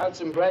 Had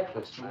some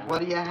breakfast, man.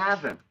 What are you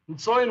having?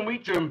 Soy and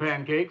wheat germ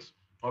pancakes,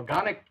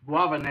 organic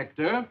guava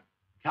nectar,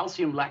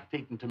 calcium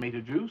lactate and tomato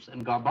juice,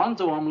 and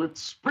garbanzo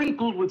omelets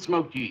sprinkled with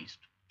smoked yeast.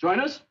 Join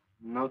us?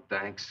 No,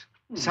 thanks.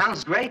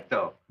 Sounds great,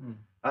 though.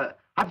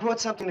 How I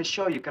brought something to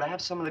show you. Could I have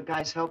some of the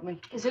guys help me?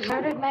 Is it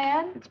Murdered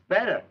Man? It's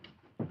better.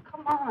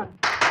 Come on.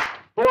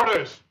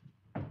 Orders!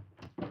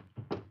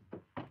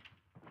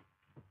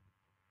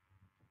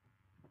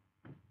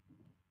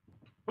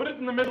 Put it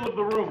in the middle of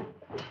the room.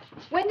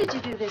 When did you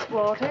do this,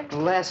 Walter?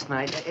 Last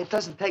night. It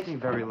doesn't take me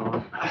very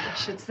long. I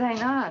should say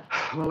not.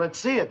 Well, let's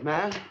see it,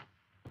 man.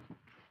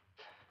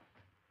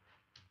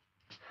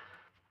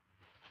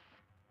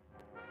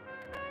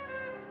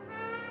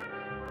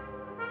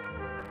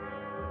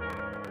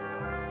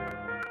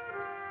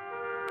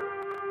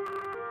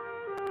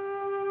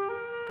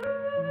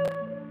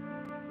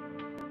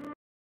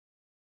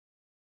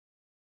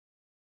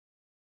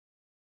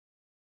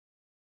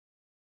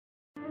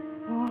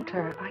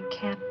 Walter, I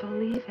can't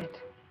believe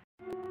it.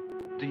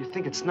 Do you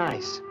think it's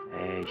nice?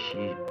 Hey,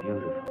 she's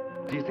beautiful.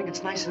 Do you think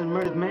it's nicer than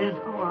Murdered Man?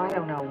 Oh, I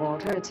don't know,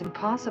 Walter. It's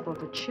impossible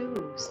to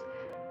choose.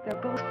 They're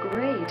both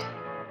great.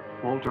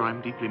 Walter,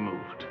 I'm deeply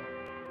moved.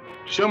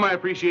 To show my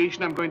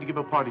appreciation, I'm going to give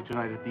a party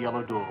tonight at the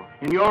Yellow Door,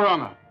 in your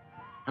honor.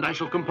 And I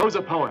shall compose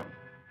a poem.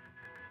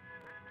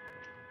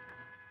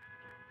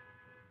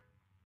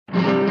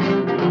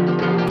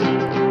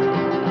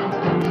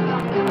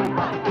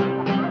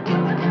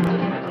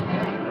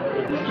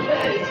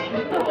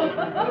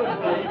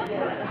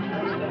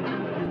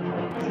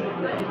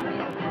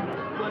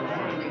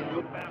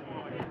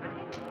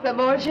 Some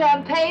more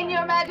champagne,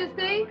 Your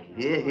Majesty?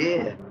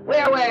 Here.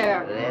 Where?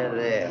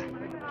 There.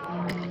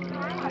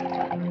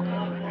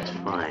 That's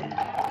fine.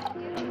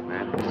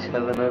 Man, let's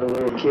have another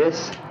little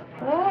kiss.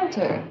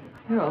 Walter,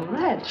 you're a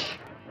wretch.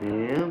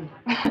 Yeah.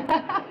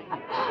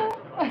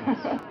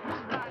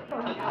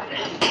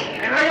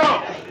 Here I go!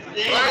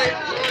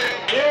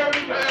 Here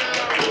we go!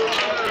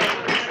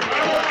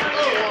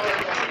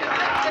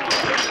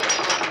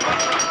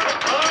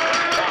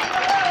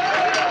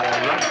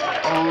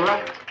 All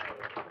right.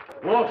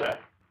 Walter.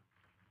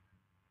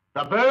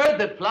 The bird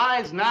that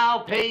flies now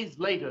pays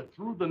later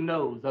through the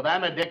nose of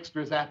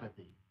ambidextrous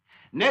apathy.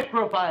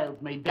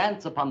 Necrophiles may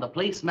dance upon the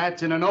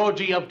placemats in an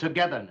orgy of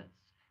togetherness.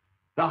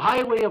 The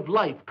highway of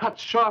life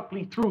cuts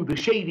sharply through the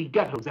shady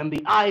ghettos and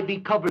the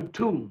ivy-covered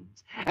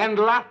tombs, and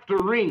laughter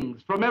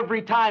rings from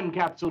every time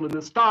capsule in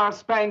the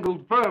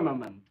star-spangled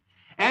firmament.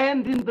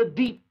 And in the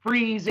deep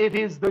freeze, it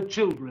is the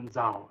children's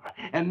hour,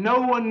 and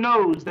no one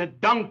knows that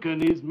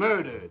Duncan is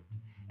murdered.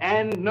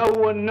 And no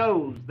one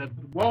knows that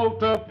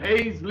Walter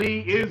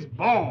Paisley is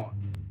born.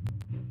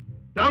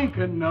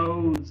 Duncan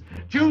knows.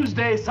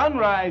 Tuesday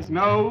Sunrise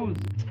knows.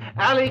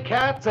 Alley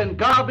cats and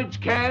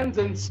garbage cans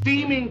and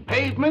steaming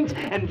pavements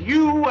and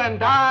you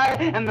and I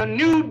and the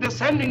nude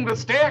descending the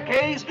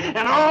staircase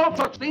and all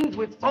such things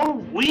with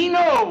souls, we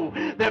know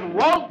that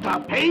Walter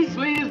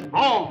Paisley is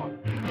born.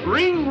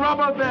 Ring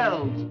rubber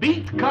bells,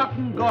 beat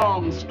cotton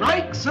gongs,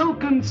 strike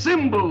silken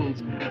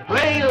cymbals,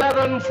 play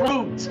leathern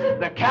flutes,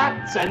 the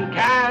cats and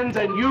cans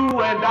and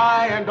you and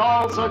I and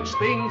all such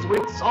things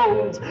with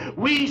souls.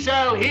 We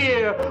shall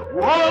hear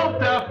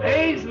Walter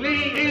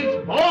Paisley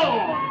is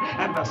born,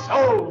 and the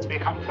souls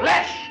become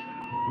flesh.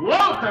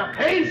 Walter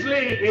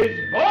Paisley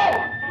is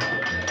born.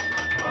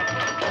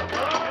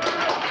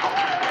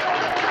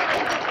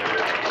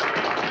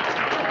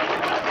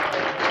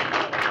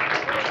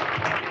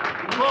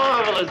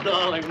 Marvelous,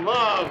 darling,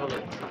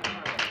 marvelous.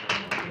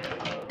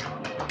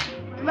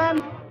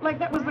 Man, like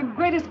that was the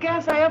greatest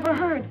gas I ever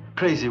heard.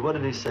 Crazy, what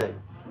did he say?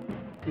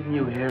 Didn't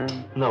you hear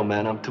him? No,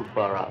 man, I'm too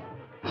far out.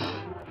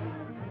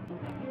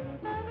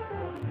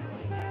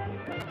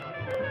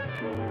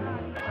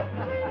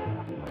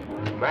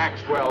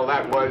 Maxwell,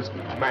 that was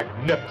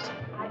magnificent.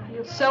 I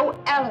feel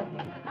so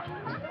elegant.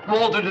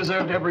 Walter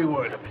deserved every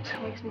word of it.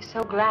 It makes me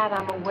so glad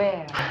I'm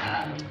aware.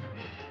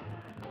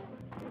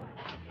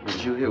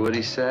 Did you hear what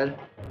he said?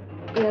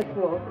 Yes,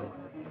 Walter.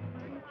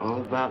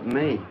 All about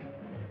me.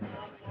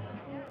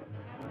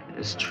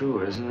 It's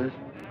true, isn't it?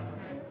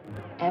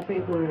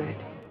 Every word.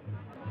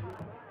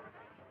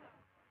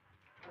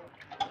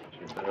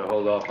 You better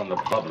hold off on the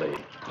bubbly,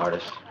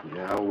 artist.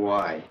 Yeah,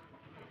 why?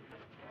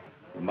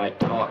 You might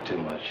talk too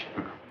much.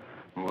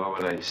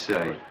 What would I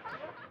say?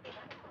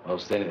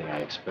 Most anything, I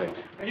expect.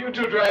 Are you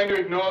two trying to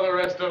ignore the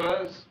rest of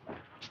us?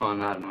 Oh,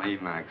 not me,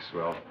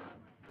 Maxwell.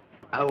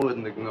 I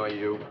wouldn't ignore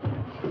you.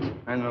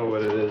 I know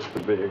what it is to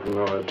be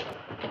ignored.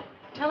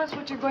 Tell us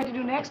what you're going to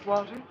do next,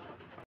 Walter.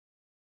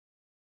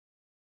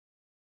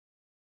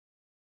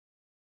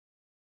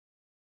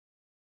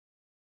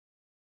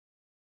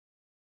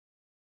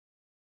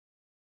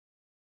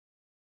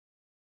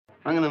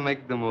 I'm gonna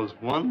make the most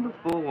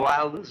wonderful,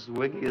 wildest,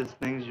 wickedest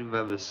things you've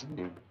ever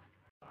seen.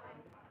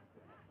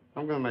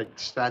 I'm gonna make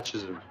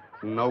statues of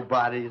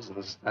nobodies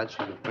and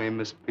statues of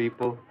famous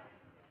people.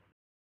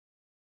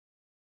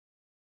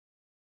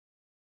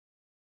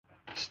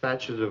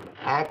 Statues of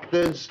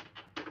actors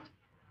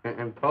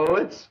and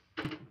poets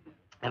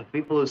and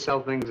people who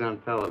sell things on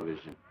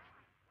television.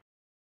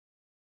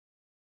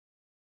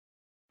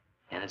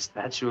 And a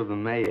statue of the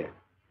mayor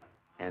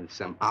and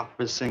some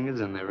opera singers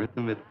and their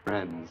intimate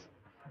friends.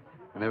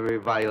 And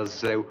everybody will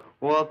say,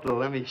 Walter,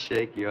 let me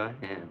shake your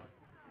hand.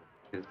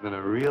 It's been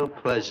a real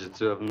pleasure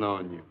to have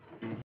known you.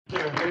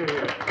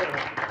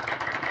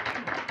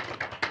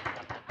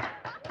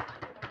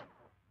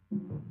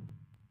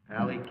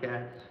 Alley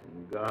cats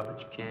and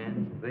garbage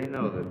cans, they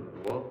know that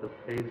Walter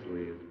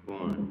Paisley is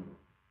born.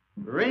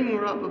 Ring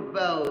rubber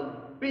bells,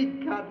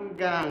 beat cotton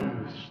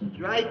gongs,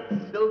 strike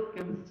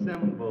silken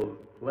cymbals,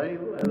 play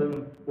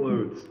leathern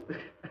flutes.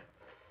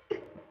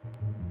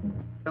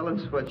 Tell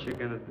us what you're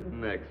gonna do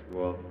next,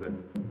 Walter.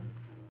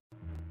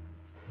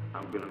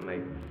 I'm gonna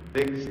make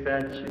big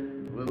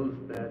statues, little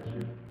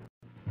statues,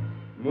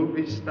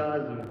 movie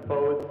stars and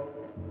poets,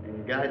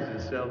 and guys who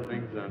sell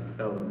things on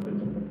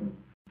television.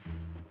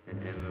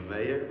 And the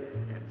mayor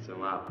and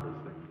some opera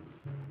singers.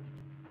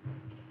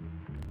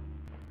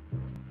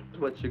 That's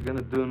what you're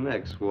gonna do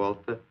next,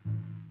 Walter.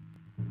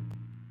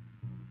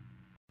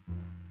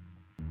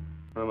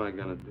 What am I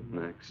gonna do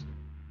next?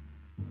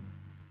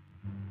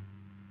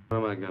 What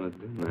am I gonna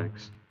do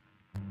next?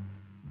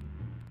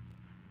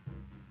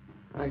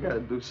 I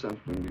gotta do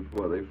something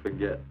before they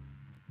forget.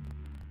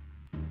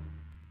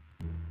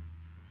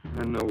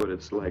 I know what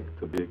it's like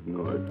to be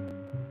ignored.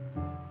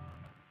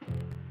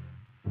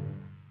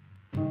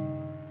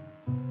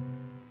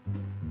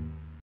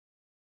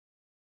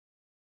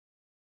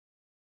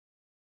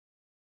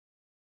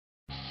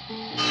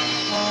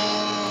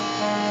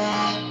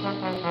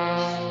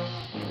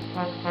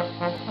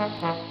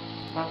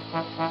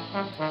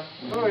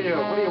 Who are you?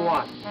 What do you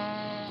want?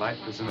 Life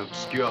is an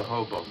obscure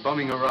hobo,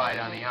 bumming a ride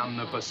on the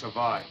omnibus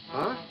survive.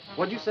 Huh?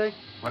 What'd you say?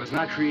 What is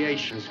not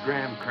creation is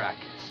graham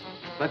crackers.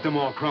 Let them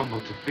all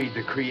crumble to feed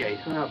the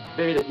creator. Oh,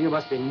 beat it. You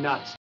must be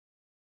nuts.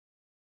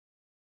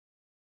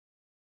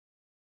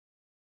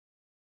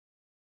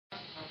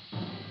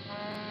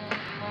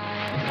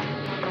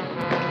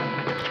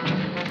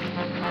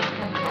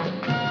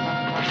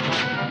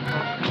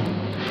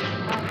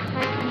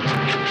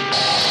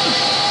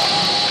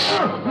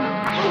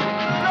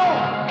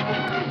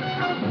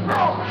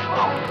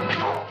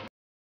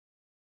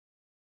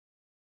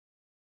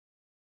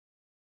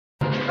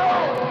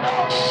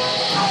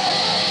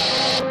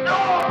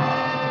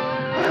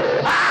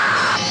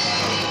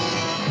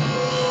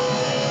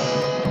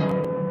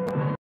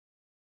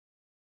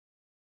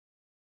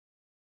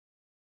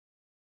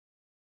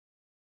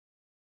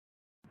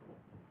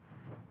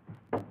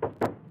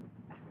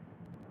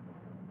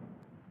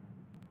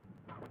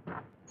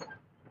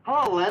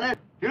 Hello, Leonard.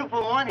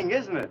 Beautiful morning,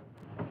 isn't it?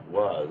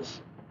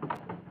 Was.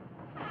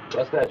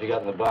 What's that you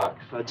got in the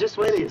box? Just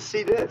wait till you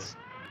see this.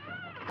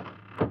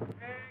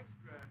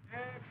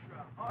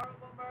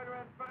 Horrible murder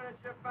in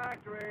furniture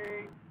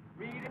factory.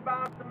 Read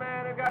about the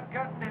man who got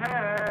cut in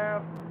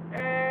half.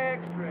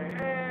 Extra,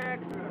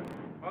 extra.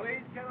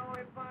 Police can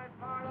only find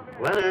part of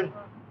it. Leonard.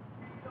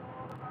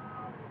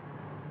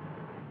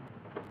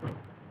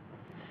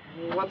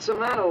 What's the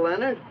matter,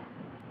 Leonard?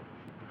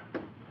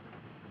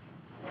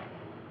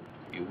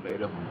 You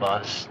made a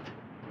bust.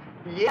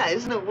 Yeah,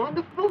 isn't it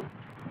wonderful?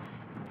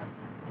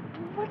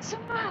 What's the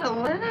matter,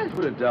 Leonard?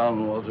 Put it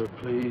down, Walter,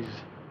 please.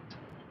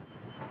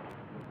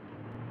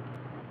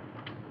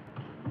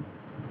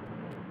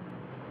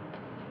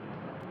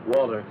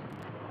 Walter,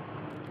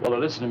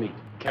 listen to me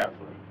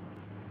carefully.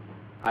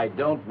 I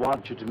don't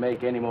want you to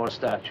make any more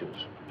statues.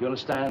 Do you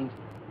understand?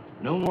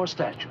 No more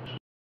statues.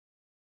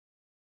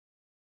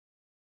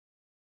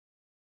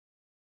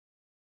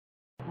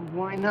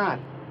 Why not?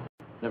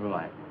 Never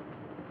mind.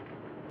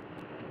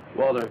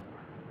 Walter,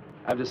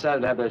 I've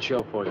decided to have that show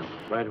for you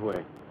right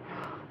away.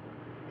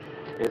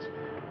 Yes.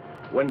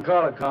 When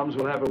Carla comes,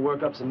 we'll have her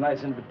work up some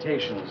nice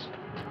invitations.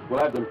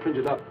 We'll have them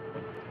printed up.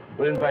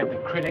 We'll invite the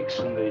critics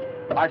and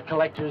the art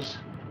collectors.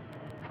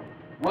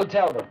 We'll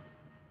tell them.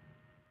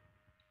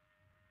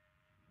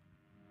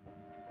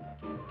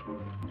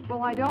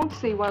 Well, I don't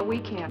see why we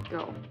can't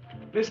go.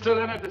 Mr.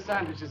 Leonard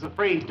DeSantis is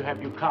afraid to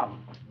have you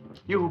come.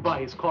 You who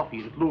buy his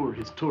coffee and lure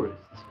his tourists.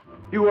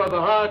 You are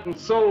the heart and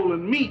soul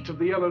and meat of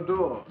the Yellow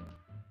Door.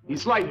 He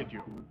slighted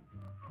you.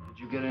 Did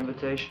you get an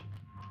invitation?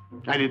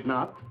 I did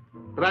not,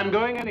 but I'm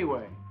going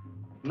anyway.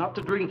 Not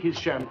to drink his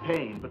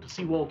champagne, but to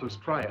see Walter's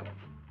triumph.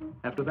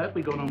 After that,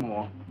 we go no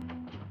more.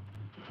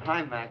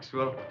 Hi,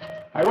 Maxwell.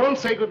 I won't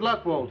say good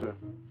luck, Walter.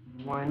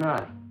 Why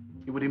not?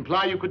 It would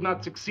imply you could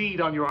not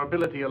succeed on your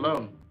ability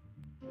alone.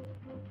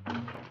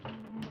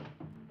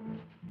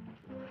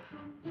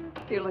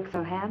 You look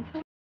so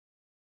handsome.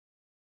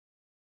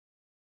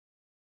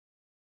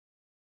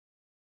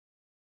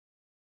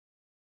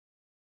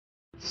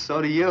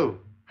 So do you.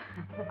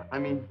 I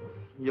mean,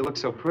 you look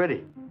so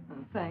pretty.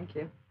 Thank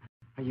you.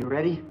 Are you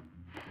ready?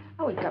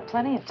 Oh, we've got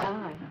plenty of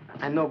time.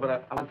 I know,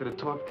 but I wanted to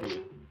talk to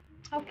you.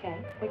 Okay,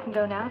 we can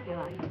go now if you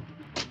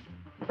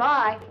like.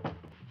 Bye.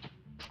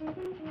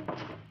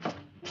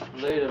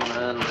 Later,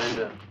 man,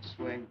 later.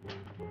 Swing.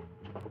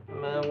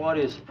 Man, why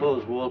do you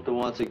suppose Walter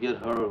wants to get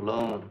her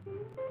alone?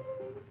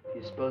 Do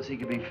you suppose he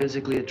could be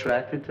physically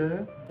attracted to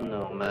her?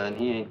 No, man,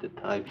 he ain't the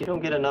type. He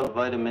don't get enough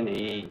vitamin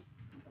E.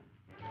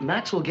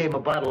 Maxwell gave him a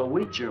bottle of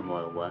wheat germ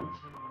oil once.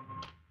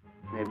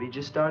 Maybe he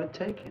just started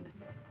taking it.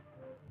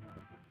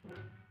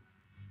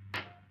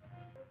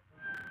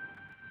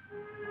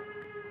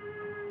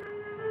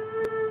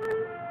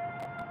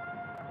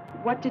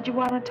 What did you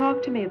want to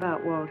talk to me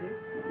about, Walter?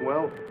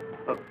 Well,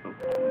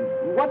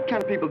 what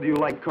kind of people do you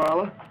like,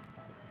 Carla?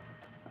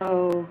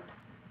 Oh,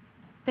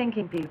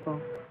 thinking people.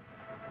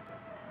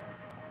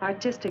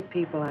 Artistic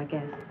people, I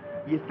guess.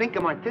 You think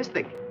I'm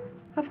artistic?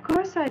 Of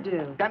course I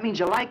do. That means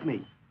you like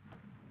me.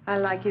 I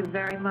like you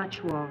very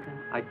much,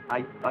 Walter.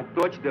 I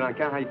thought you did on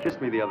account how you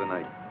kissed me the other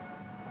night.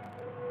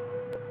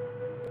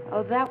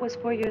 Oh, that was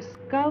for your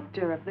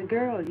sculptor of the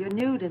girl, your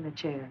nude in the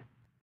chair.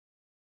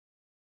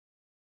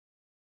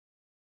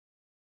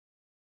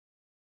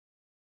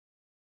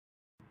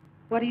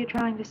 What are you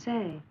trying to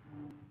say?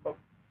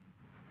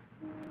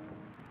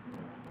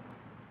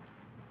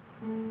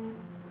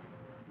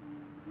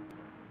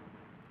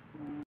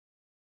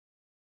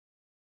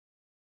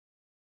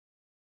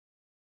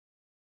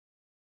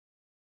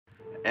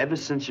 Ever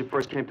since you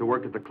first came to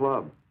work at the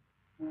club,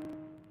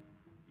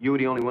 you were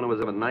the only one who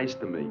was ever nice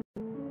to me.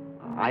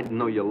 I didn't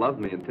know you loved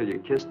me until you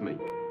kissed me.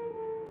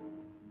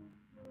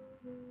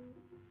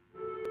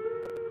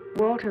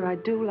 Walter, I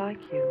do like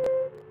you.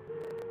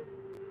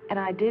 And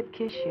I did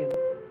kiss you.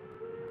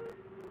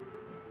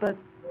 But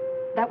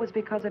that was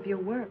because of your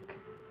work.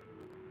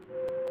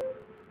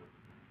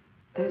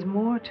 There's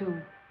more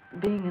to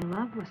being in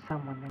love with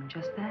someone than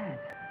just that.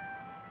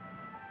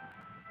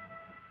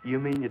 You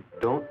mean you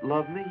don't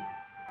love me?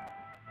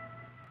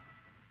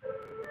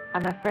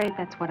 I'm afraid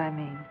that's what I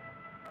mean.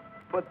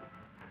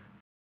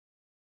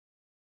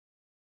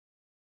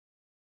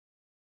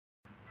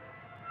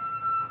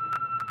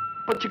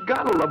 But you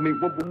gotta love me.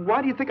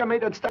 Why do you think I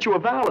made that statue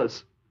of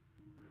Alice?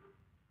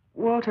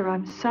 Walter,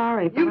 I'm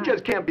sorry, but You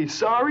just can't be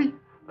sorry.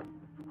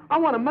 I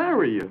want to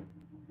marry you.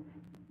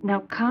 Now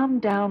calm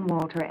down,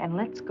 Walter, and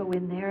let's go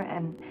in there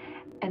and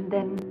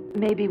then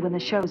maybe when the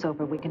show's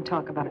over we can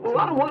talk about it. Well,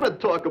 I don't want to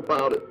talk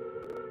about it.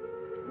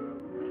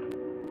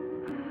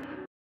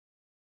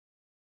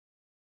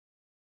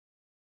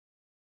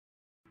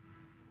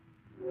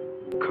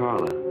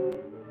 Carla,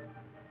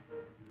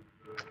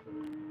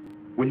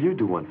 will you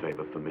do one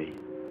favor for me?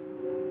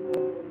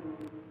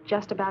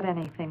 Just about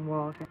anything,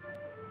 Walter.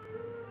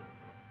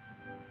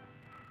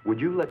 Would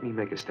you let me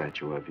make a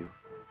statue of you?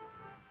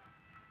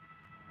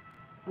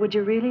 Would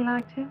you really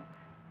like to?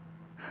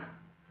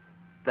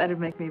 That'd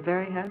make me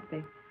very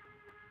happy.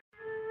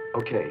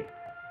 Okay.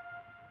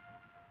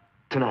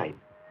 Tonight.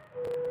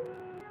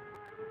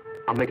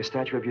 I'll make a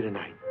statue of you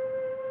tonight.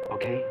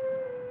 Okay?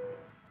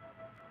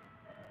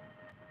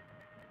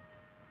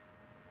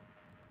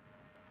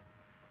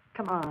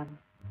 Come on.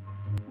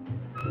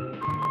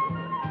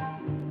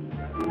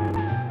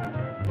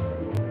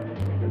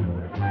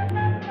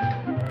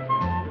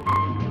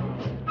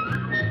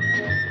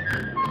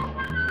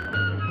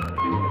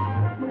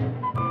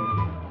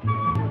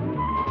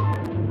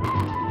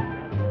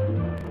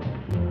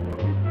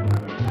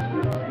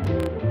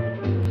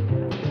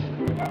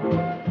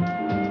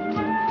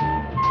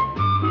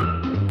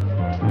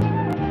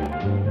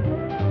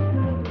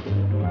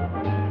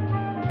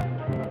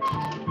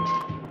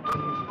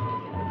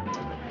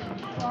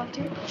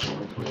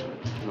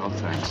 No,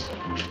 thanks.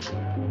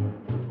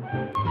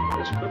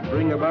 This could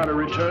bring about a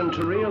return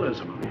to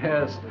realism.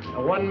 Yes,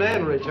 a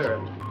one-man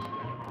return.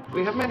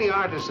 We have many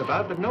artists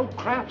about, but no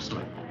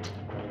craftsmen.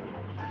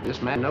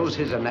 This man knows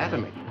his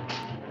anatomy.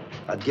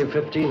 I'd give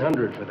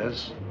 $1,500 for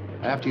this.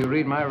 After you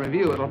read my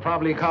review, it'll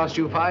probably cost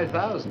you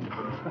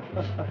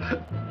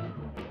 $5,000.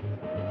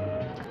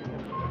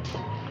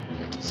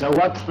 So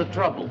what's the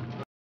trouble?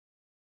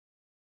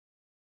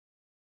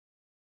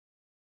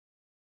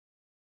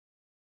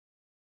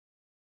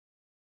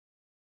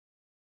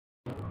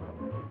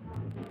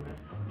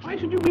 Why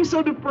should you be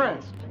so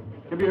depressed?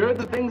 Have you heard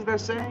the things they're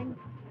saying?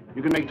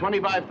 You can make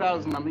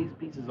 $25,000 on these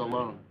pieces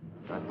alone.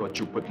 I thought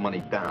you put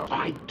money down.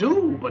 I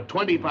do, but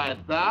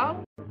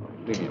 $25,000?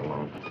 Leave me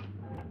alone.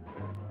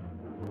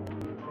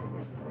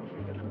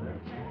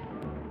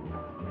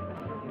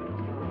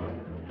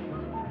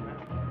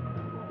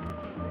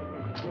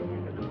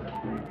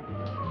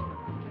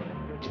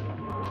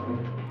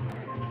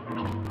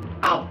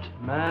 Out!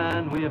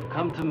 Man, we have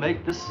come to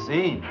make the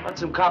scene. Want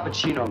some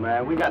cappuccino,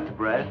 man? We got the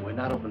bread. We're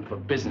not open for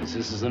business.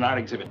 This is an art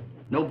exhibit.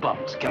 No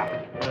bums. Get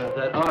out.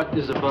 That art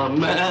is above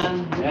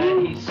man.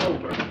 And he's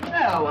sober.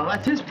 Yeah, well,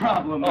 that's his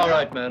problem. All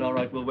right, man, all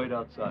right. We'll wait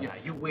outside. Yeah,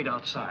 you wait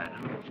outside.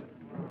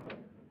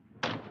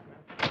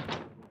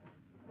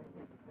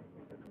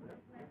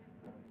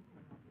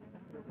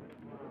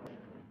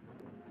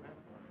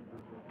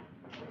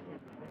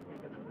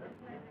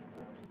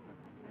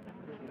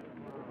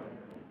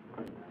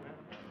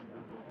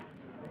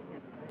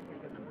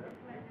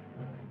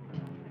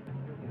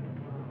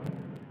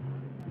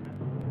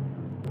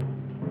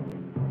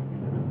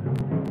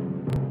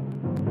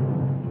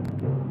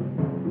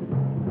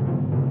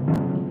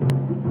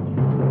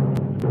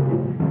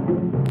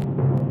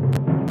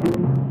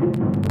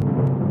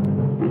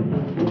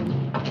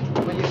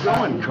 Where you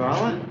going,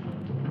 Carla?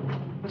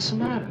 What's the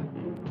matter?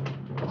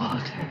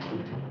 Walter,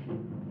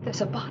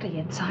 there's a body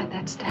inside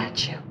that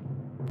statue.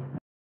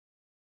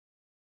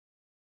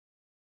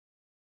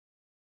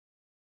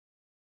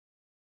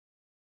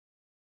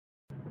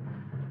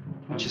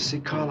 Don't you see,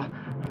 Carla?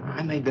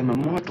 I made them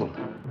immortal.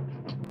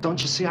 Don't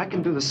you see? I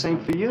can do the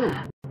same for you.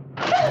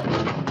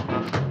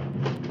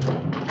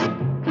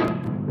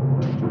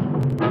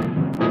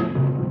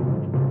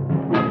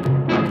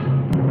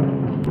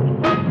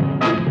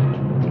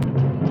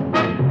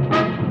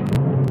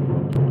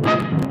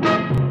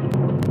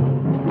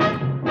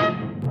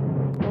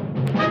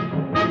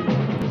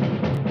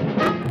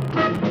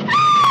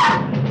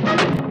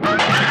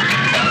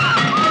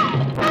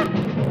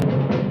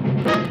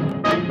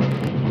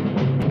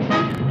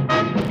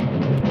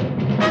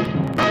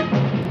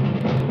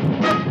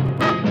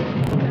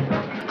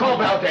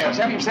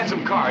 Have him send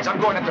some cars. I'm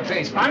going up the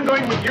basement. I'm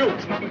going with you.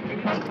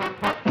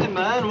 Hey,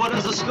 man, what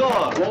is the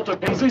score? Walter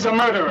Paisley's a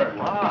murderer.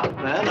 Ah,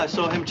 man, I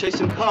saw him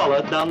chasing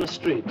Carla down the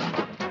street.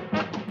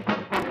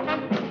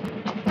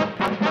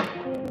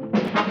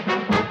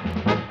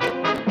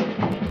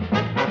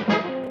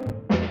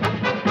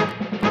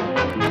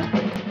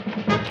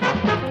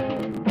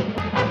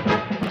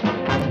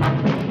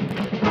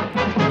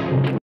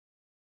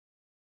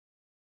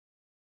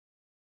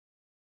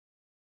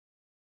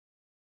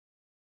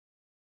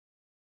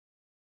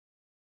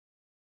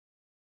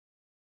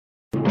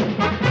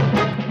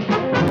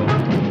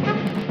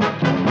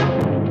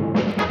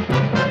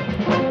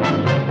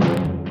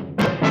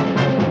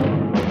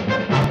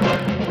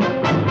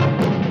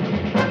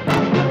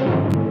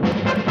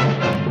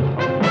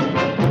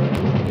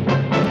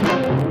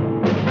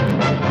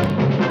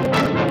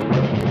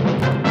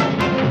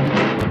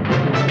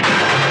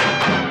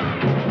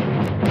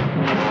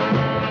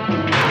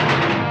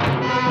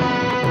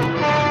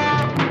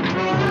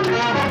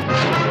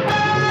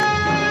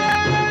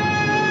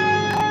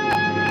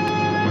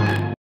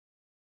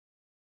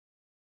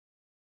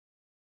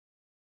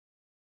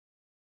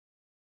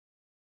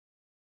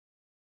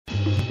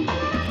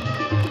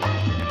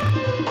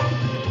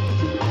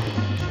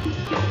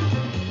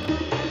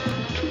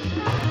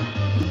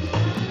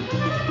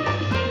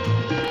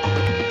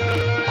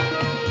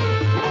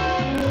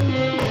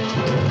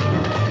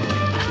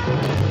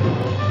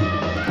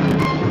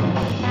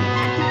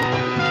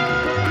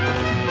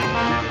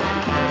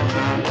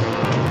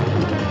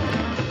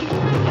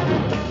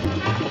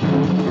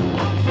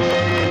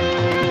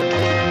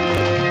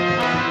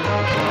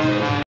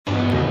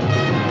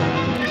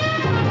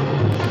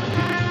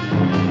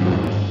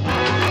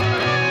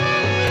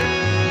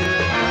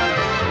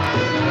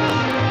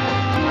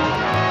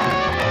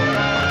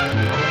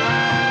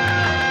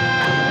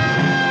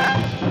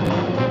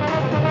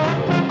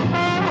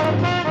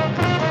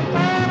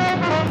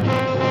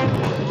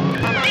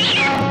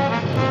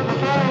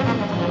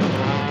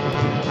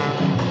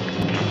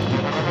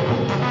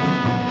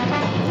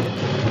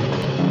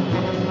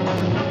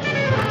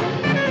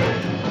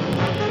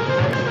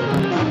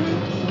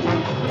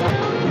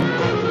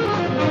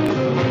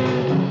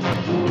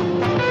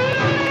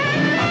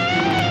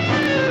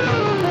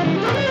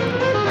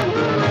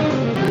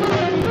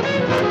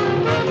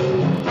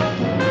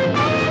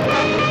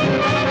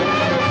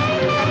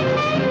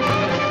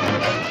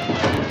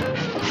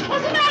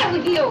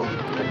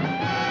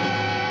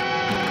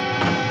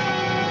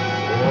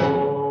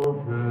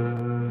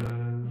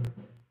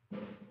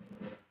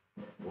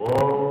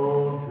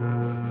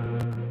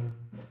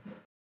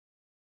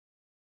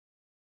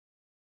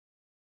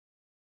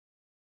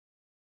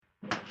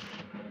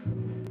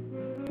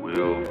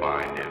 We'll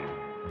find him.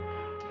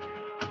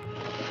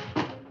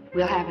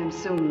 We'll have him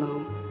soon,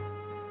 Lou.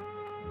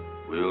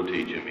 We'll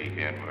teach him he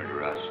can't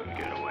murder us and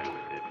get away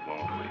with it,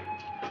 won't we?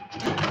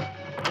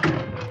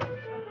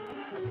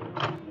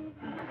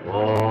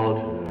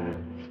 Walter.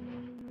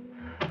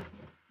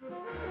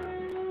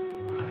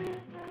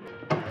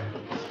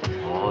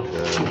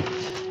 Walter.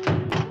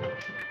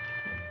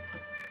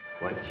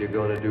 What you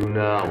gonna do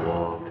now,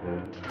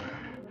 Walter?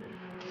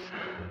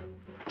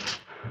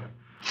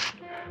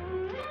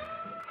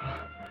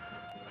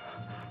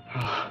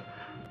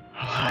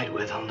 I'll hide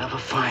where they'll never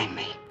find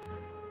me.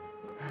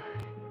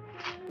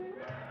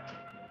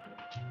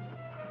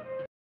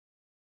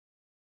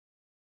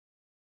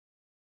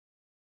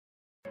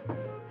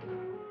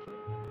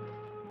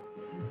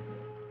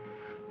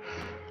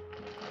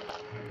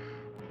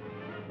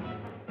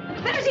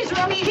 There's his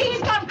room.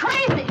 He's gone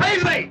crazy.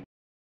 Paisley!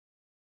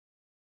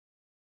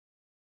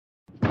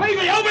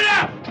 Paisley, open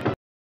up!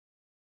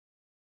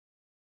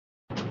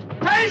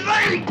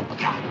 Paisley!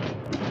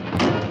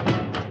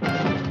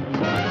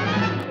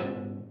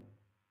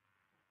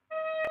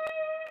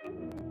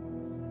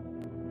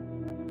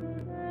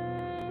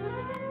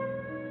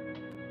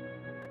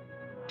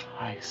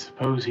 I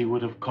suppose he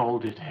would have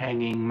called it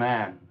Hanging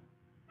Man.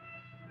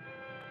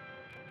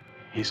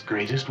 His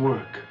greatest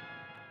work.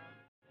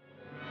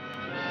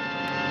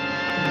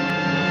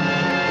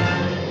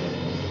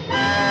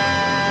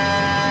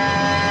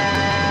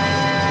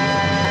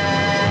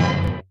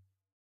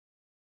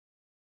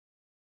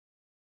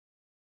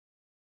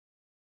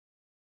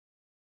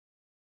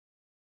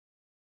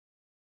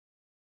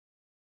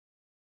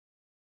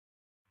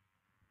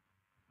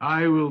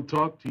 I will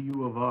talk to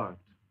you of art,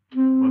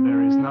 for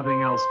there is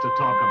nothing else to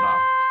talk about.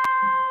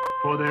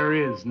 for there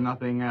is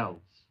nothing else.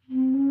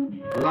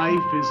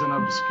 Life is an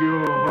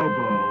obscure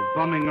hobo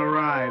bumming a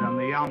ride on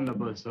the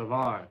omnibus of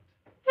art.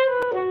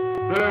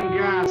 Burn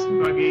gas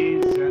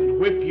buggies and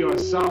whip your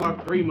sour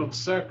cream of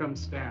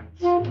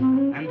circumstance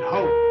and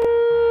hope.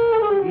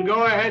 And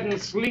go ahead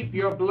and sleep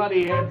your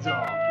bloody heads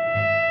off.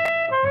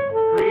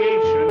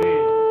 Creation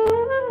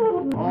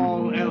is,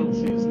 all else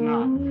is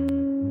not.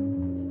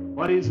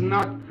 What is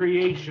not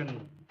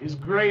creation is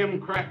graham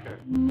cracker.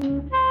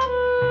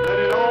 Let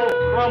it all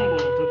crumble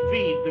to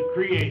feed the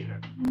creator.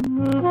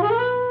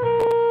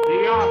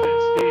 The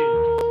artist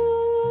is,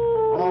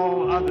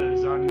 all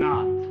others are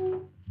not.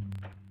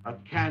 A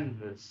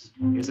canvas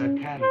is a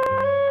canvas,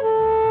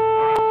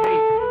 or a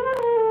painting.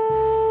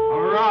 A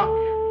rock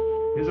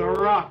is a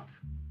rock,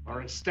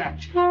 or a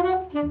statue.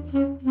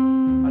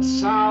 A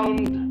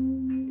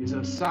sound is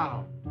a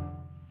sound,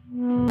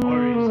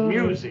 or is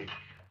music.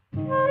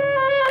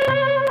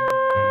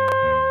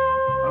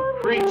 A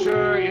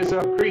creature is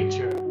a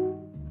creature,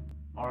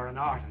 or an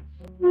artist.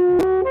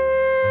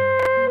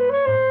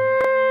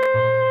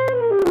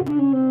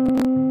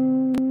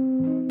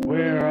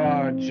 Where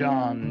are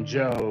John,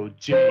 Joe,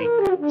 Jake,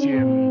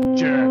 Jim,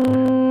 Jerk?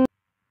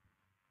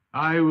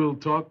 I will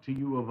talk to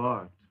you of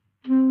art,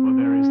 for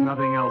there is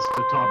nothing else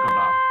to talk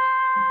about.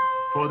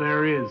 For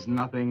there is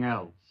nothing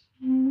else.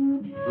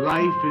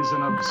 Life is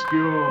an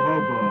obscure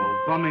hobo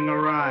bumming a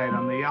ride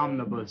on the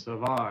omnibus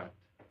of art.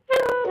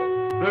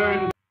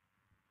 Burn.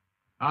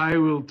 I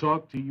will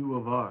talk to you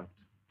of art,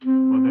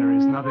 for there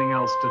is nothing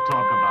else to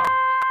talk about.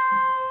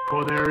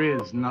 For there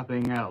is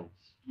nothing else.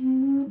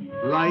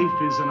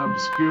 Life is an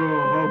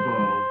obscure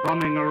hobo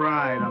bumming a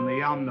ride on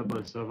the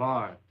omnibus of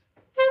art.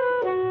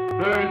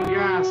 Burn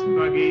gas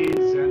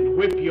buggies and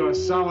whip your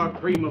sour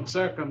cream of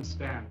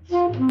circumstance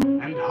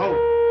and hope.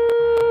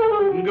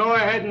 And go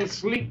ahead and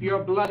sleep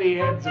your bloody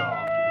heads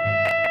off.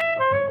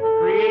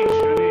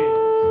 Creation is,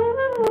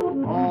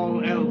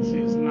 all else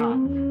is not.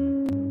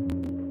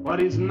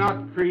 What is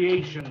not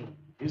creation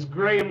is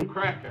graham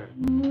cracker.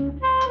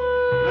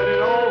 Let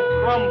it all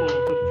crumble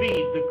to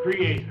feed the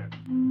creator.